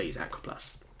possible, please, Aqua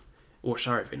Plus. Or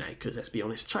Shirofune, because let's be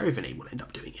honest, Shirofune will end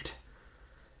up doing it.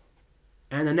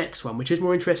 And the next one, which is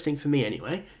more interesting for me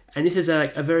anyway, and this is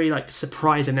a very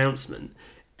surprise announcement,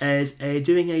 is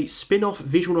doing a spin-off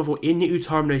visual novel in the Uta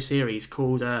Warumono series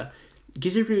called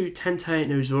Gizuru Tantei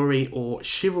no Zori, or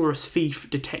Chivalrous Thief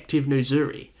Detective no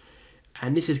Zuri.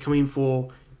 And this is coming for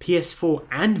PS4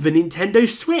 and the Nintendo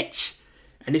Switch.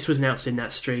 And this was announced in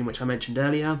that stream, which I mentioned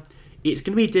earlier. It's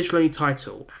going to be a digital-only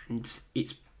title, and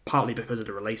it's partly because of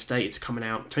the release date. It's coming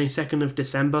out 22nd of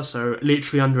December, so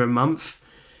literally under a month.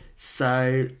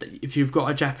 So if you've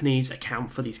got a Japanese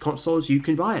account for these consoles, you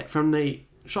can buy it from the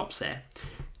shops there.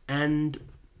 And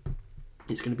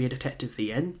it's going to be a Detective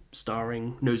VN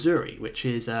starring Nozuri, which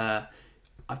is, I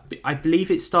believe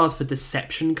it stars for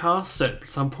Deception Cast, so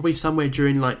I'm probably somewhere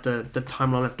during like the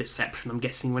timeline of Deception, I'm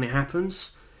guessing, when it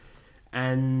happens.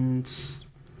 And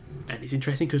it's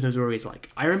interesting because Nozuri is like,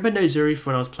 I remember Nozuri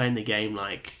from when I was playing the game,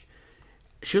 like,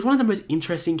 she was one of the most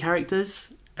interesting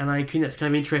characters, and I think that's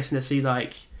kind of interesting to see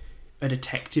like a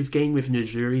detective game with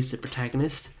Nozuri as the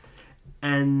protagonist,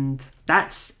 and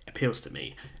that appeals to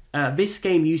me. This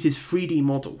game uses 3D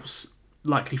models,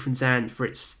 likely from Zan, for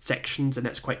its sections, and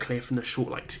that's quite clear from the short,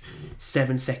 like,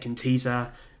 7-second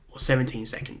teaser or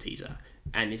 17-second teaser.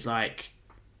 And it's like,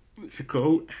 it's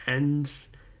cool, and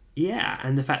yeah,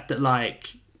 and the fact that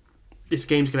like this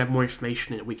game's gonna have more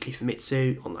information in a weekly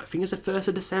Famitsu on, I think it's the 1st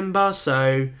of December,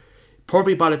 so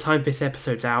probably by the time this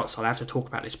episode's out, so I'll have to talk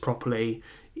about this properly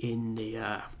in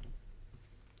the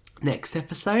next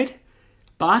episode.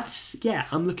 But yeah,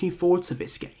 I'm looking forward to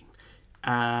this game.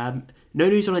 No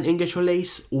news on an English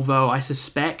release, although I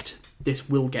suspect this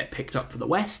will get picked up for the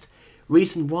West.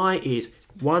 Reason why is,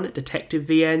 one, Detective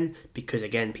VN, because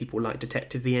again, people like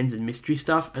Detective VNs and mystery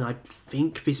stuff, and I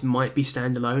think this might be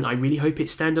standalone. I really hope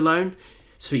it's standalone,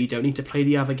 so you don't need to play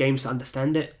the other games to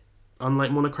understand it.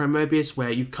 Unlike Monochrome Mobius,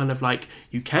 where you've kind of like,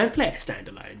 you can play it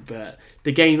standalone, but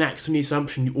the game acts on the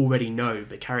assumption you already know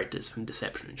the characters from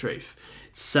Deception and Truth.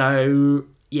 So,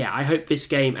 yeah, I hope this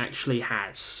game actually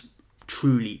has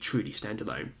truly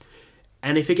standalone.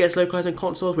 And if it gets localized on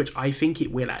consoles, which I think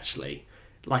it will actually,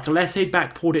 like, unless they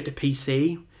backport it to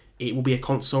PC, it will be a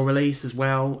console release as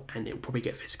well, and it will probably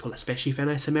get physical, especially if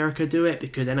NS America do it,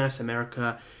 because NS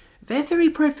America, they're very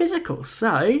pro-physical,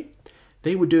 so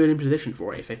they would do an limited edition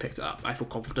for it if they picked it up. I feel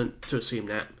confident to assume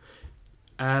that.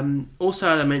 Also,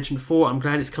 as I mentioned before, I'm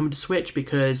glad it's coming to Switch,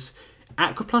 because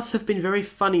Aquaplus have been very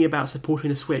funny about supporting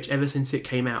the Switch ever since it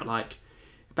came out. Like,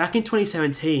 back in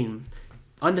 2017,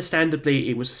 understandably,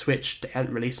 it was a Switch, they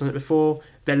hadn't released on it before.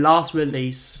 Their last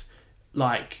release,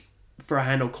 like, for a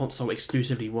handheld console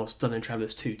exclusively, was Dungeon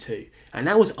Travelers 2-2. And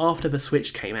that was after the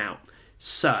Switch came out.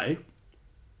 So,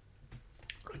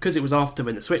 because it was after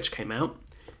when the Switch came out,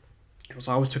 it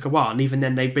always took a while. And even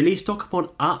then, they released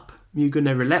Dokapon Up, Mugen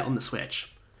no Roulette on the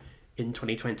Switch in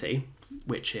 2020,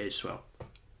 which is, well,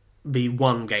 the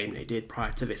one game they did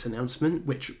prior to this announcement,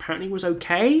 which apparently was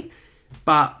okay.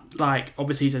 But, like,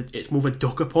 obviously it's more of a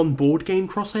Dokapon board game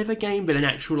crossover game, but an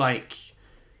actual, like,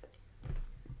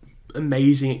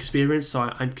 amazing experience. So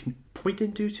I probably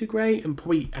didn't do too great,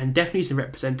 and definitely isn't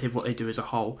representative of what they do as a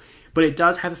whole. But it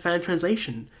does have a fan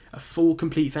translation, a full,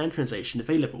 complete fan translation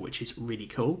available, which is really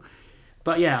cool.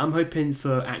 But yeah, I'm hoping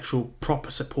for actual proper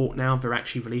support now. They're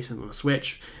actually releasing on the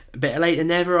Switch. A bit later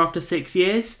than ever after 6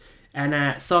 years.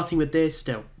 And starting with this,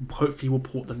 they'll hopefully will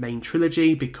port the main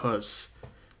trilogy, because,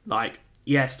 like,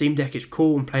 yeah, Steam Deck is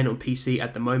cool, and playing it on PC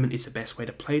at the moment is the best way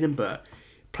to play them, but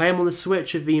play them on the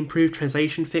Switch with the improved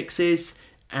translation fixes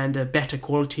and a better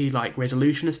quality, like,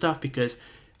 resolution and stuff, because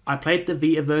I played the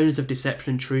Vita versions of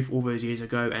Deception and Truth all those years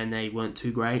ago, and they weren't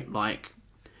too great. Like,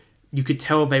 you could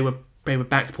tell they were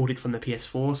backported from the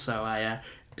PS4, so I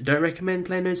don't recommend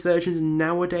playing those versions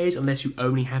nowadays unless you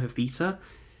only have a Vita.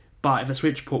 But if a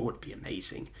Switch port would be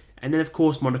amazing. And then, of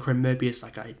course, Monochrome Mobius,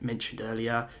 like I mentioned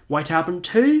earlier. White Album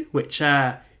 2, which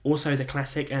also is a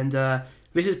classic. And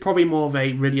this is probably more of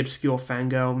a really obscure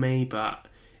fangirl me, but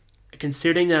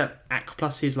considering that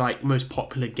Aquaplus is, like, most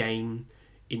popular game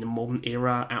in the modern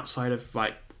era outside of,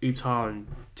 like, Utar and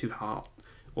Two Heart,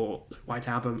 or White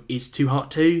Album, is Two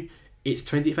Heart 2. Its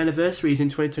 20th anniversary is in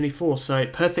 2024, so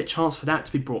perfect chance for that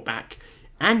to be brought back.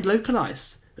 And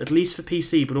localised, at least for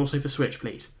PC, but also for Switch,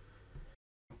 please.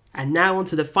 And now on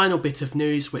to the final bit of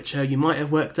news, which you might have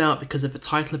worked out because of the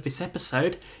title of this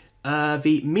episode.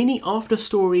 The mini after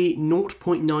story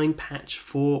 0.9 patch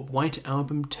for White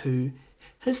Album 2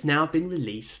 has now been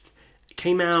released. It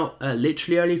came out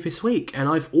literally early this week, and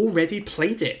I've already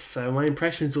played it, so my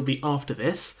impressions will be after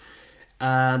this.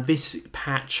 This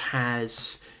patch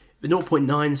has the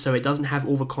 0.9, so it doesn't have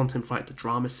all the content for, like, the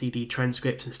drama CD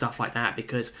transcripts and stuff like that,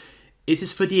 because this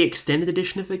is for the extended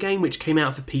edition of the game, which came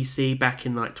out for PC back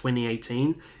in, like,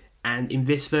 2018. And in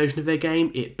this version of their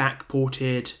game, it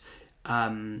backported,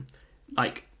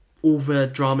 like, all the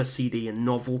drama CD and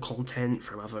novel content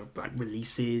from other, like,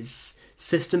 releases.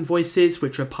 System voices,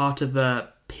 which were part of the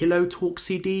Pillow Talk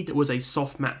CD, that was a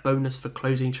soft map bonus for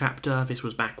closing chapter. This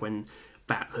was back when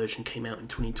that version came out in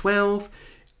 2012.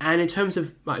 And in terms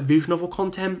of, like, visual novel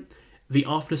content, the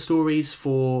after stories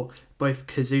for both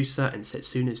Kazusa and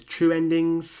Setsuna's true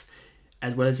endings,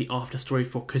 as well as the after story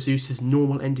for Kazusa's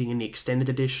normal ending in the extended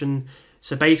edition.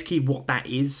 So basically what that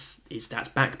is that's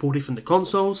backported from the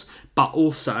consoles, but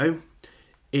also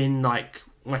in like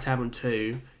Wataben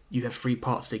 2, you have 3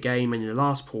 parts of the game, and in the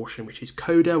last portion, which is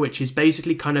Coda, which is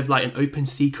basically kind of like an open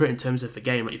secret in terms of the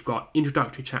game. Like you've got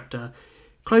introductory chapter,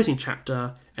 closing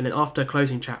chapter, and then after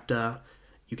closing chapter,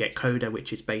 you get Coda,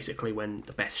 which is basically when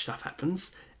the best stuff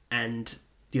happens. And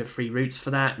you have 3 routes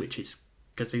for that, which is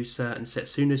Kazusa and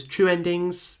Setsuna's true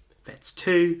endings, that's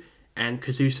 2, and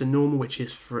Kazusa normal, which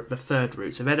is for the 3rd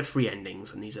route. So they're the 3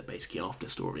 endings, and these are basically after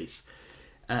stories.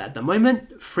 At the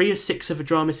moment, 3 of 6 of the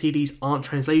drama CDs aren't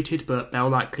translated, but they'll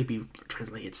likely be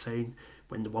translated soon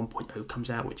when the 1.0 comes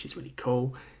out, which is really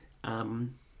cool.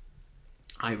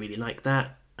 I really like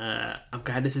that. I'm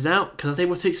glad this is out because I was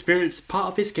able to experience part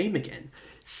of this game again.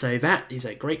 So that is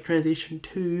a great transition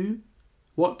to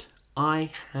what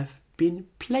I have been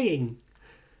playing.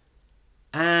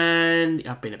 And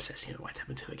I've been obsessing with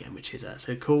Wataben 2 again, which is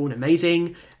so cool and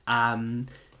amazing.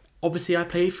 Obviously, I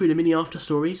played through the mini after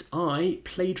stories. I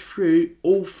played through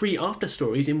all 3 after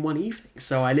stories in one evening.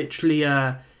 So I literally,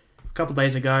 a couple of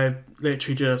days ago,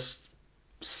 literally just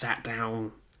sat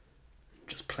down,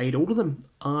 just played all of them.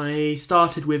 I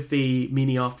started with the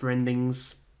mini after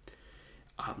endings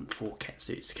for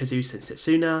Kazusa and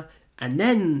Setsuna, and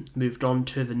then moved on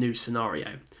to the new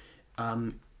scenario.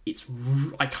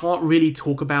 I can't really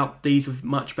talk about these with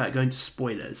much about going to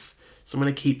spoilers, so I'm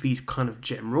going to keep these kind of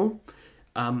general.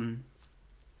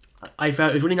 I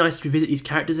felt it was really nice to revisit these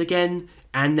characters again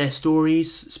and their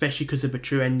stories, especially because of the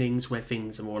true endings where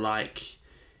things are more like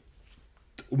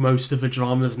most of the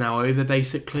drama's now over,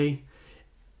 basically.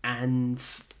 And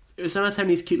it was so nice having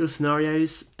these cute little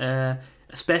scenarios,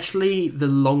 especially the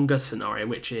longer scenario,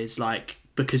 which is like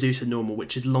the Kazusa normal,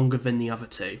 which is longer than the other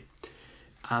 2.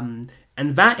 And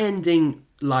that ending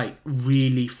like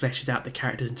really fleshes out the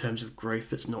characters in terms of growth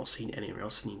that's not seen anywhere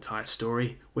else in the entire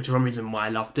story, which is one reason why I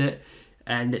loved it.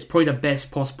 And it's probably the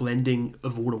best possible ending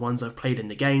of all the ones I've played in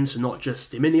the game, so not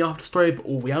just the mini after story, but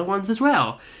all the other ones as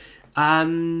well.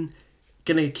 Gonna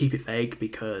keep it vague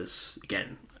because,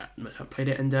 again, I've played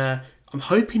it, and I'm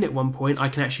hoping at one point I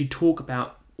can actually talk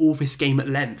about all this game at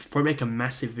length, probably make a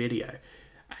massive video,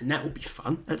 and that will be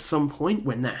fun at some point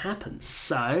when that happens.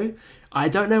 So I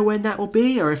don't know when that will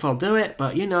be or if I'll do it,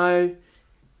 but you know,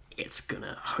 it's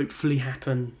gonna hopefully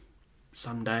happen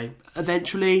someday.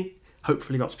 Eventually,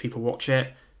 hopefully lots of people watch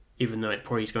it, even though it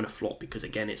probably is going to flop because,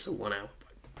 again, it's a 1 hour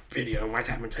video on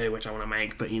Wataben 2, which I want to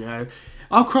make, but you know,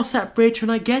 I'll cross that bridge when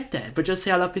I get there. But just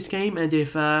say I love this game, and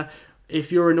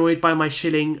if you're annoyed by my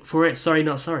shilling for it, sorry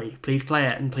not sorry, please play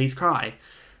it and please cry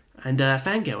and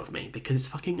fangirl with me because it's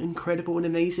fucking incredible and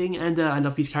amazing, and I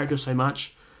love these characters so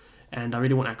much, and I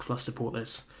really want Aqua Plus to support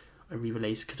this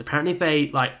re-release because apparently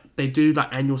they do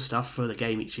like annual stuff for the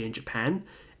game each year in Japan,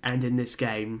 and in this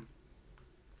game,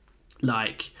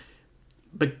 like,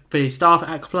 but the staff at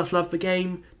Aqua Plus love the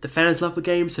game, the fans love the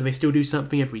game, so they still do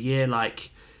something every year.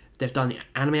 Like, they've done the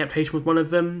anime adaptation with one of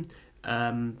them.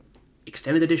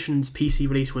 Extended Edition's PC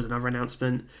release was another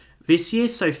announcement. This year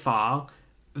so far,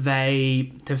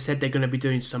 they have said they're going to be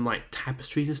doing some like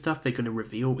tapestries and stuff they're going to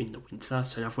reveal in the winter.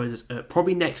 So in other words,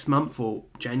 probably next month or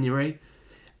January.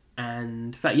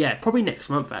 Probably next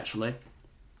month actually.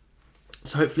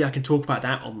 So hopefully I can talk about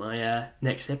that on my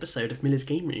next episode of Miller's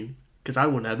Game Room, because I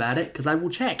will know about it, because I will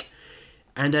check.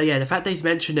 And the fact they've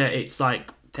mentioned that it's like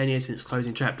 10 years since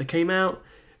Closing Chapter came out,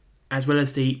 as well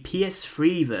as the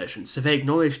PS3 version. So they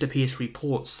acknowledged the PS3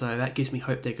 ports, so that gives me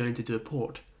hope they're going to do a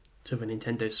port to the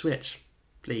Nintendo Switch.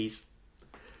 Please.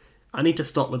 I need to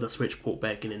stop with the Switch port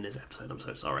begging in this episode, I'm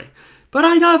so sorry. But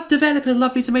I love developing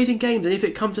love these amazing games, and if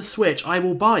it comes to Switch, I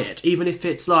will buy it, even if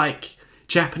it's like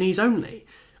Japanese only.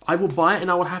 I will buy it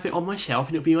and I will have it on my shelf,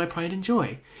 and it'll be my pride and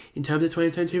joy in terms of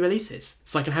 2022 releases.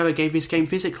 So I can have this game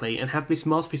physically and have this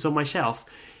masterpiece on my shelf.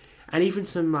 And even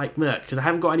some like merch, because I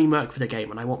haven't got any merch for the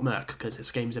game, and I want merch because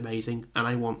this game's amazing, and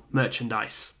I want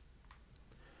merchandise.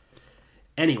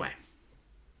 Anyway.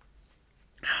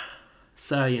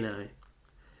 So, you know,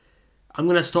 I'm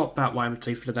going to stop about what I'm going to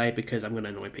do for the day because I'm going to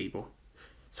annoy people.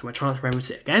 So I'm going to transfer over and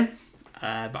sit again.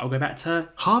 But I'll go back to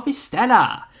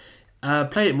Harvestella.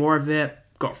 Played it more of it.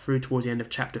 Got through towards the end of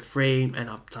chapter 3, and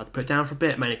I've tried to put it down for a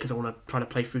bit, mainly because I want to try to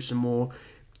play through some more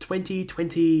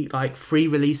 2020 like free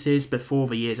releases before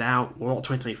the year's out. Well, not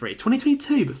 2023,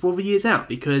 2022 before the year's out,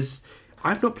 because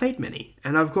I've not played many,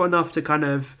 and I've got enough to kind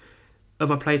of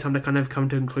a playtime to kind of come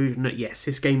to a conclusion that yes,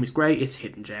 this game is great, it's a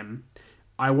hidden gem.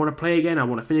 I want to play again, I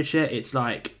want to finish it. It's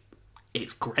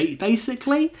great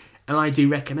basically, and I do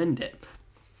recommend it.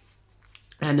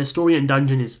 And the story and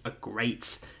dungeon is a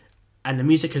great, and the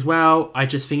music as well. I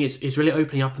just think it's really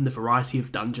opening up in the variety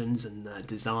of dungeons and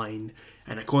design,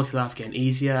 and the quality of life getting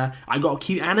easier. I got a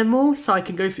cute animal, so I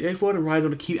can go through everyone and ride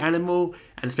on a cute animal,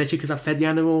 and especially because I've fed the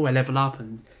animal, I level up,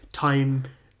 and time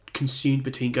consumed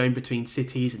between going between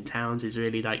cities and towns is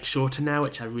really like shorter now,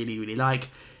 which I really, really like.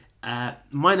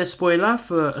 Minor spoiler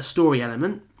for a story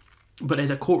element, but there's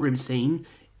a courtroom scene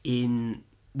in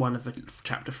one of the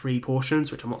chapter 3 portions,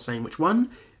 which I'm not saying which one,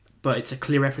 but it's a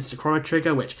clear reference to Chrono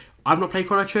Trigger, which I've not played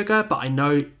Chrono Trigger, but I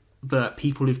know that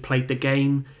people who've played the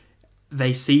game,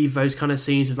 they see those kind of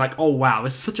scenes as like, oh wow,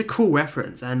 it's such a cool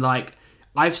reference. And like,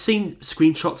 I've seen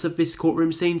screenshots of this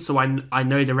courtroom scene, so I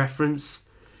know the reference,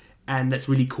 and it's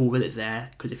really cool that it's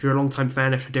there, because if you're a long-time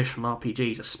fan of traditional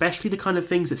RPGs, especially the kind of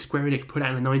things that Square Enix put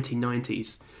out in the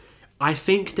 1990s, I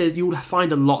think that you'll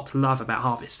find a lot to love about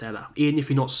Harvestella, even if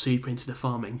you're not super into the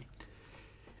farming.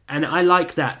 And I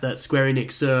like that Square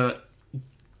Enix are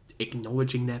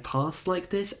acknowledging their past like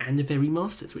this and their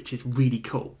remasters, which is really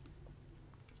cool.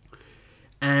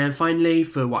 And finally,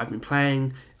 for what I've been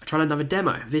playing, I tried another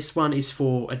demo. This one is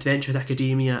for Adventures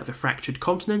Academia: The Fractured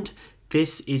Continent.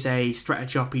 This is a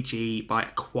strategy RPG by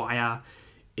Acquire.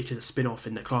 It is a spin-off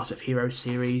in the Class of Heroes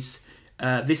series.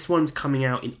 This one's coming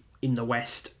out in the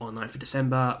West on 9th of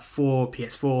December for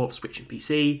PS4, Switch and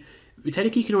PC.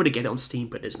 Technically, you can already get it on Steam,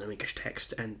 but there's no English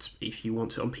text, and if you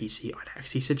want it on PC, I'd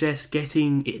actually suggest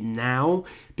getting it now,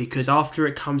 because after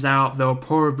it comes out, they'll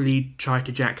probably try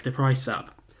to jack the price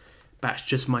up. That's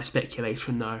just my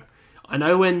speculation, though. I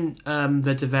know when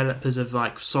the developers of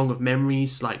like Song of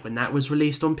Memories, like when that was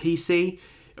released on PC,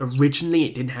 originally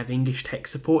it didn't have English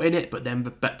text support in it, but then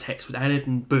but text was added,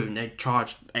 and boom, they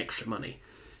charged extra money.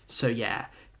 So yeah.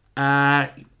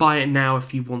 Buy it now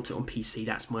if you want it on PC,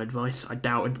 that's my advice. I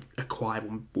doubt Acquire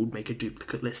will make a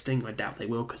duplicate listing. I doubt they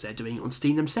will, because they're doing it on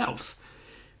Steam themselves.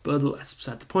 But that's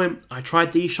beside the point. I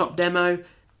tried the eShop demo.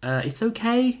 It's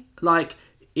okay. Like,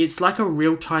 it's like a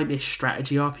real-time-ish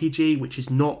strategy RPG, which is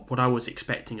not what I was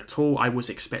expecting at all. I was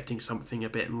expecting something a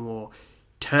bit more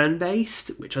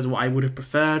turn-based, which is what I would have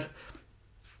preferred.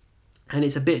 And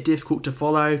it's a bit difficult to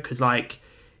follow, because, like,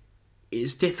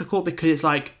 it's difficult because it's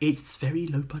like, it's very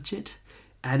low budget,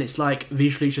 and it's like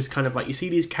visually it's just kind of like you see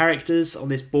these characters on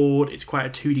this board. It's quite a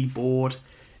 2D board,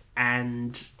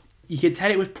 and you can tell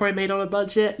it was probably made on a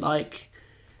budget. Like,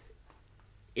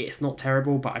 it's not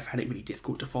terrible, but I've had it really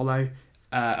difficult to follow.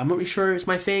 I'm not really sure it's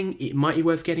my thing. It might be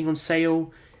worth getting on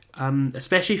sale,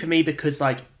 especially for me, because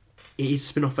like it is a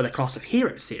spin-off for the Class of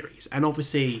Heroes series, and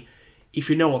obviously if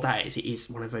you know what that is, it is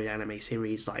one of those anime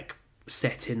series like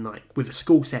set in like with a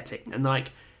school setting, and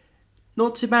like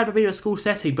not too bad for being a school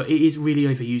setting, but it is really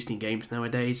overused in games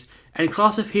nowadays. And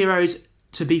Class of Heroes,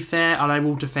 to be fair, and I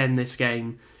will defend this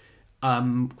game,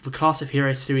 the Class of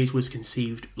Heroes series was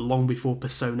conceived long before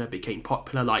Persona became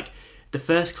popular. Like, the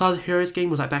first Class of Heroes game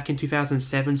was like back in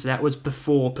 2007, so that was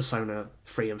before Persona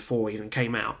 3 and 4 even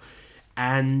came out.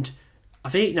 And I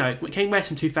think, no, it came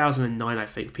out in 2009, I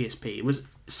think, PSP. It was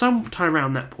sometime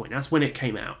around that point. That's when it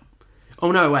came out.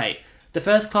 Oh, no, wait. The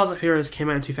first Class of Heroes came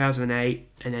out in 2008,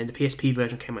 and then the PSP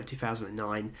version came out in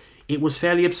 2009. It was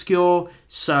fairly obscure,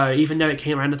 so even though it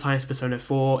came around the time as Persona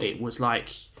 4, it was like,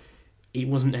 it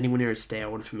wasn't anywhere near as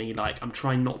stale. And for me, like, I'm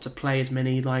trying not to play as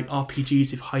many like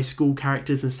RPGs with high school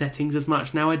characters and settings as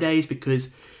much nowadays, because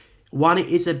one, it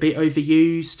is a bit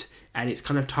overused, and it's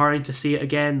kind of tiring to see it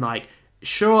again. Like,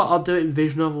 sure, I'll do it in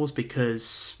visual novels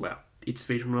because, well, it's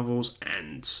visual novels,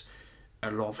 and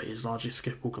a lot of it is largely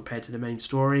skippable compared to the main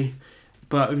story.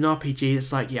 But with an RPG,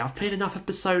 it's like, yeah, I've played enough of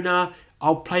Persona,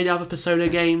 I'll play the other Persona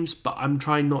games, but I'm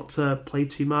trying not to play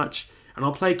too much. And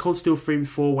I'll play Cold Steel 3 and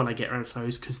 4 when I get around to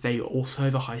those, because they also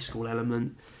have a high school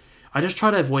element. I just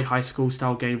try to avoid high school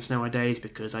style games nowadays,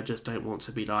 because I just don't want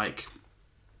to be like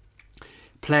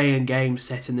playing games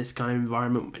set in this kind of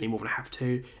environment any more than I have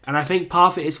to. And I think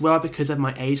part of it is well because of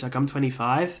my age, like I'm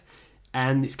 25,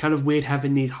 and it's kind of weird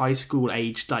having these high school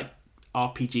aged like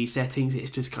RPG settings.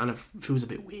 It's just kind of feels a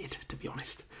bit weird, to be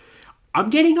honest. I'm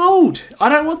getting old. I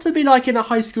don't want to be like in a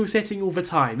high school setting all the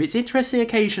time. It's interesting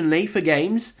occasionally for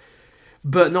games,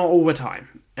 but not all the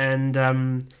time.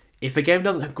 And if a game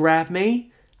doesn't grab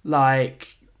me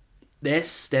like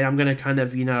this, then I'm going to kind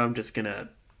of, I'm just going to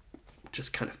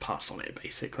kind of pass on it,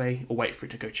 basically, or wait for it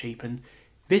to go cheap. And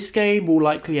this game will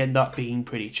likely end up being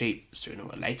pretty cheap sooner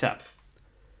or later.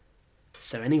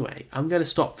 So anyway, I'm going to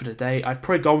stop for today. I've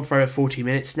probably gone for over 40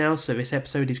 minutes now, so this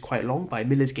episode is quite long by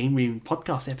Miller's Game Room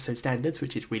podcast episode standards,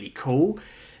 which is really cool.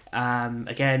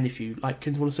 Again, if you like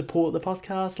and want to support the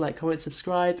podcast, like, comment,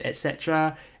 subscribe,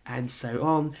 etc., and so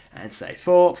on and so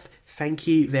forth. Thank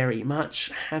you very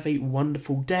much. Have a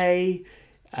wonderful day.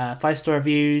 5-star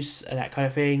reviews, that kind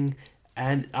of thing.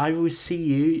 And I will see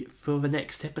you for the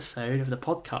next episode of the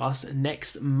podcast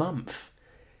next month.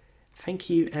 Thank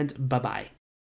you and bye-bye.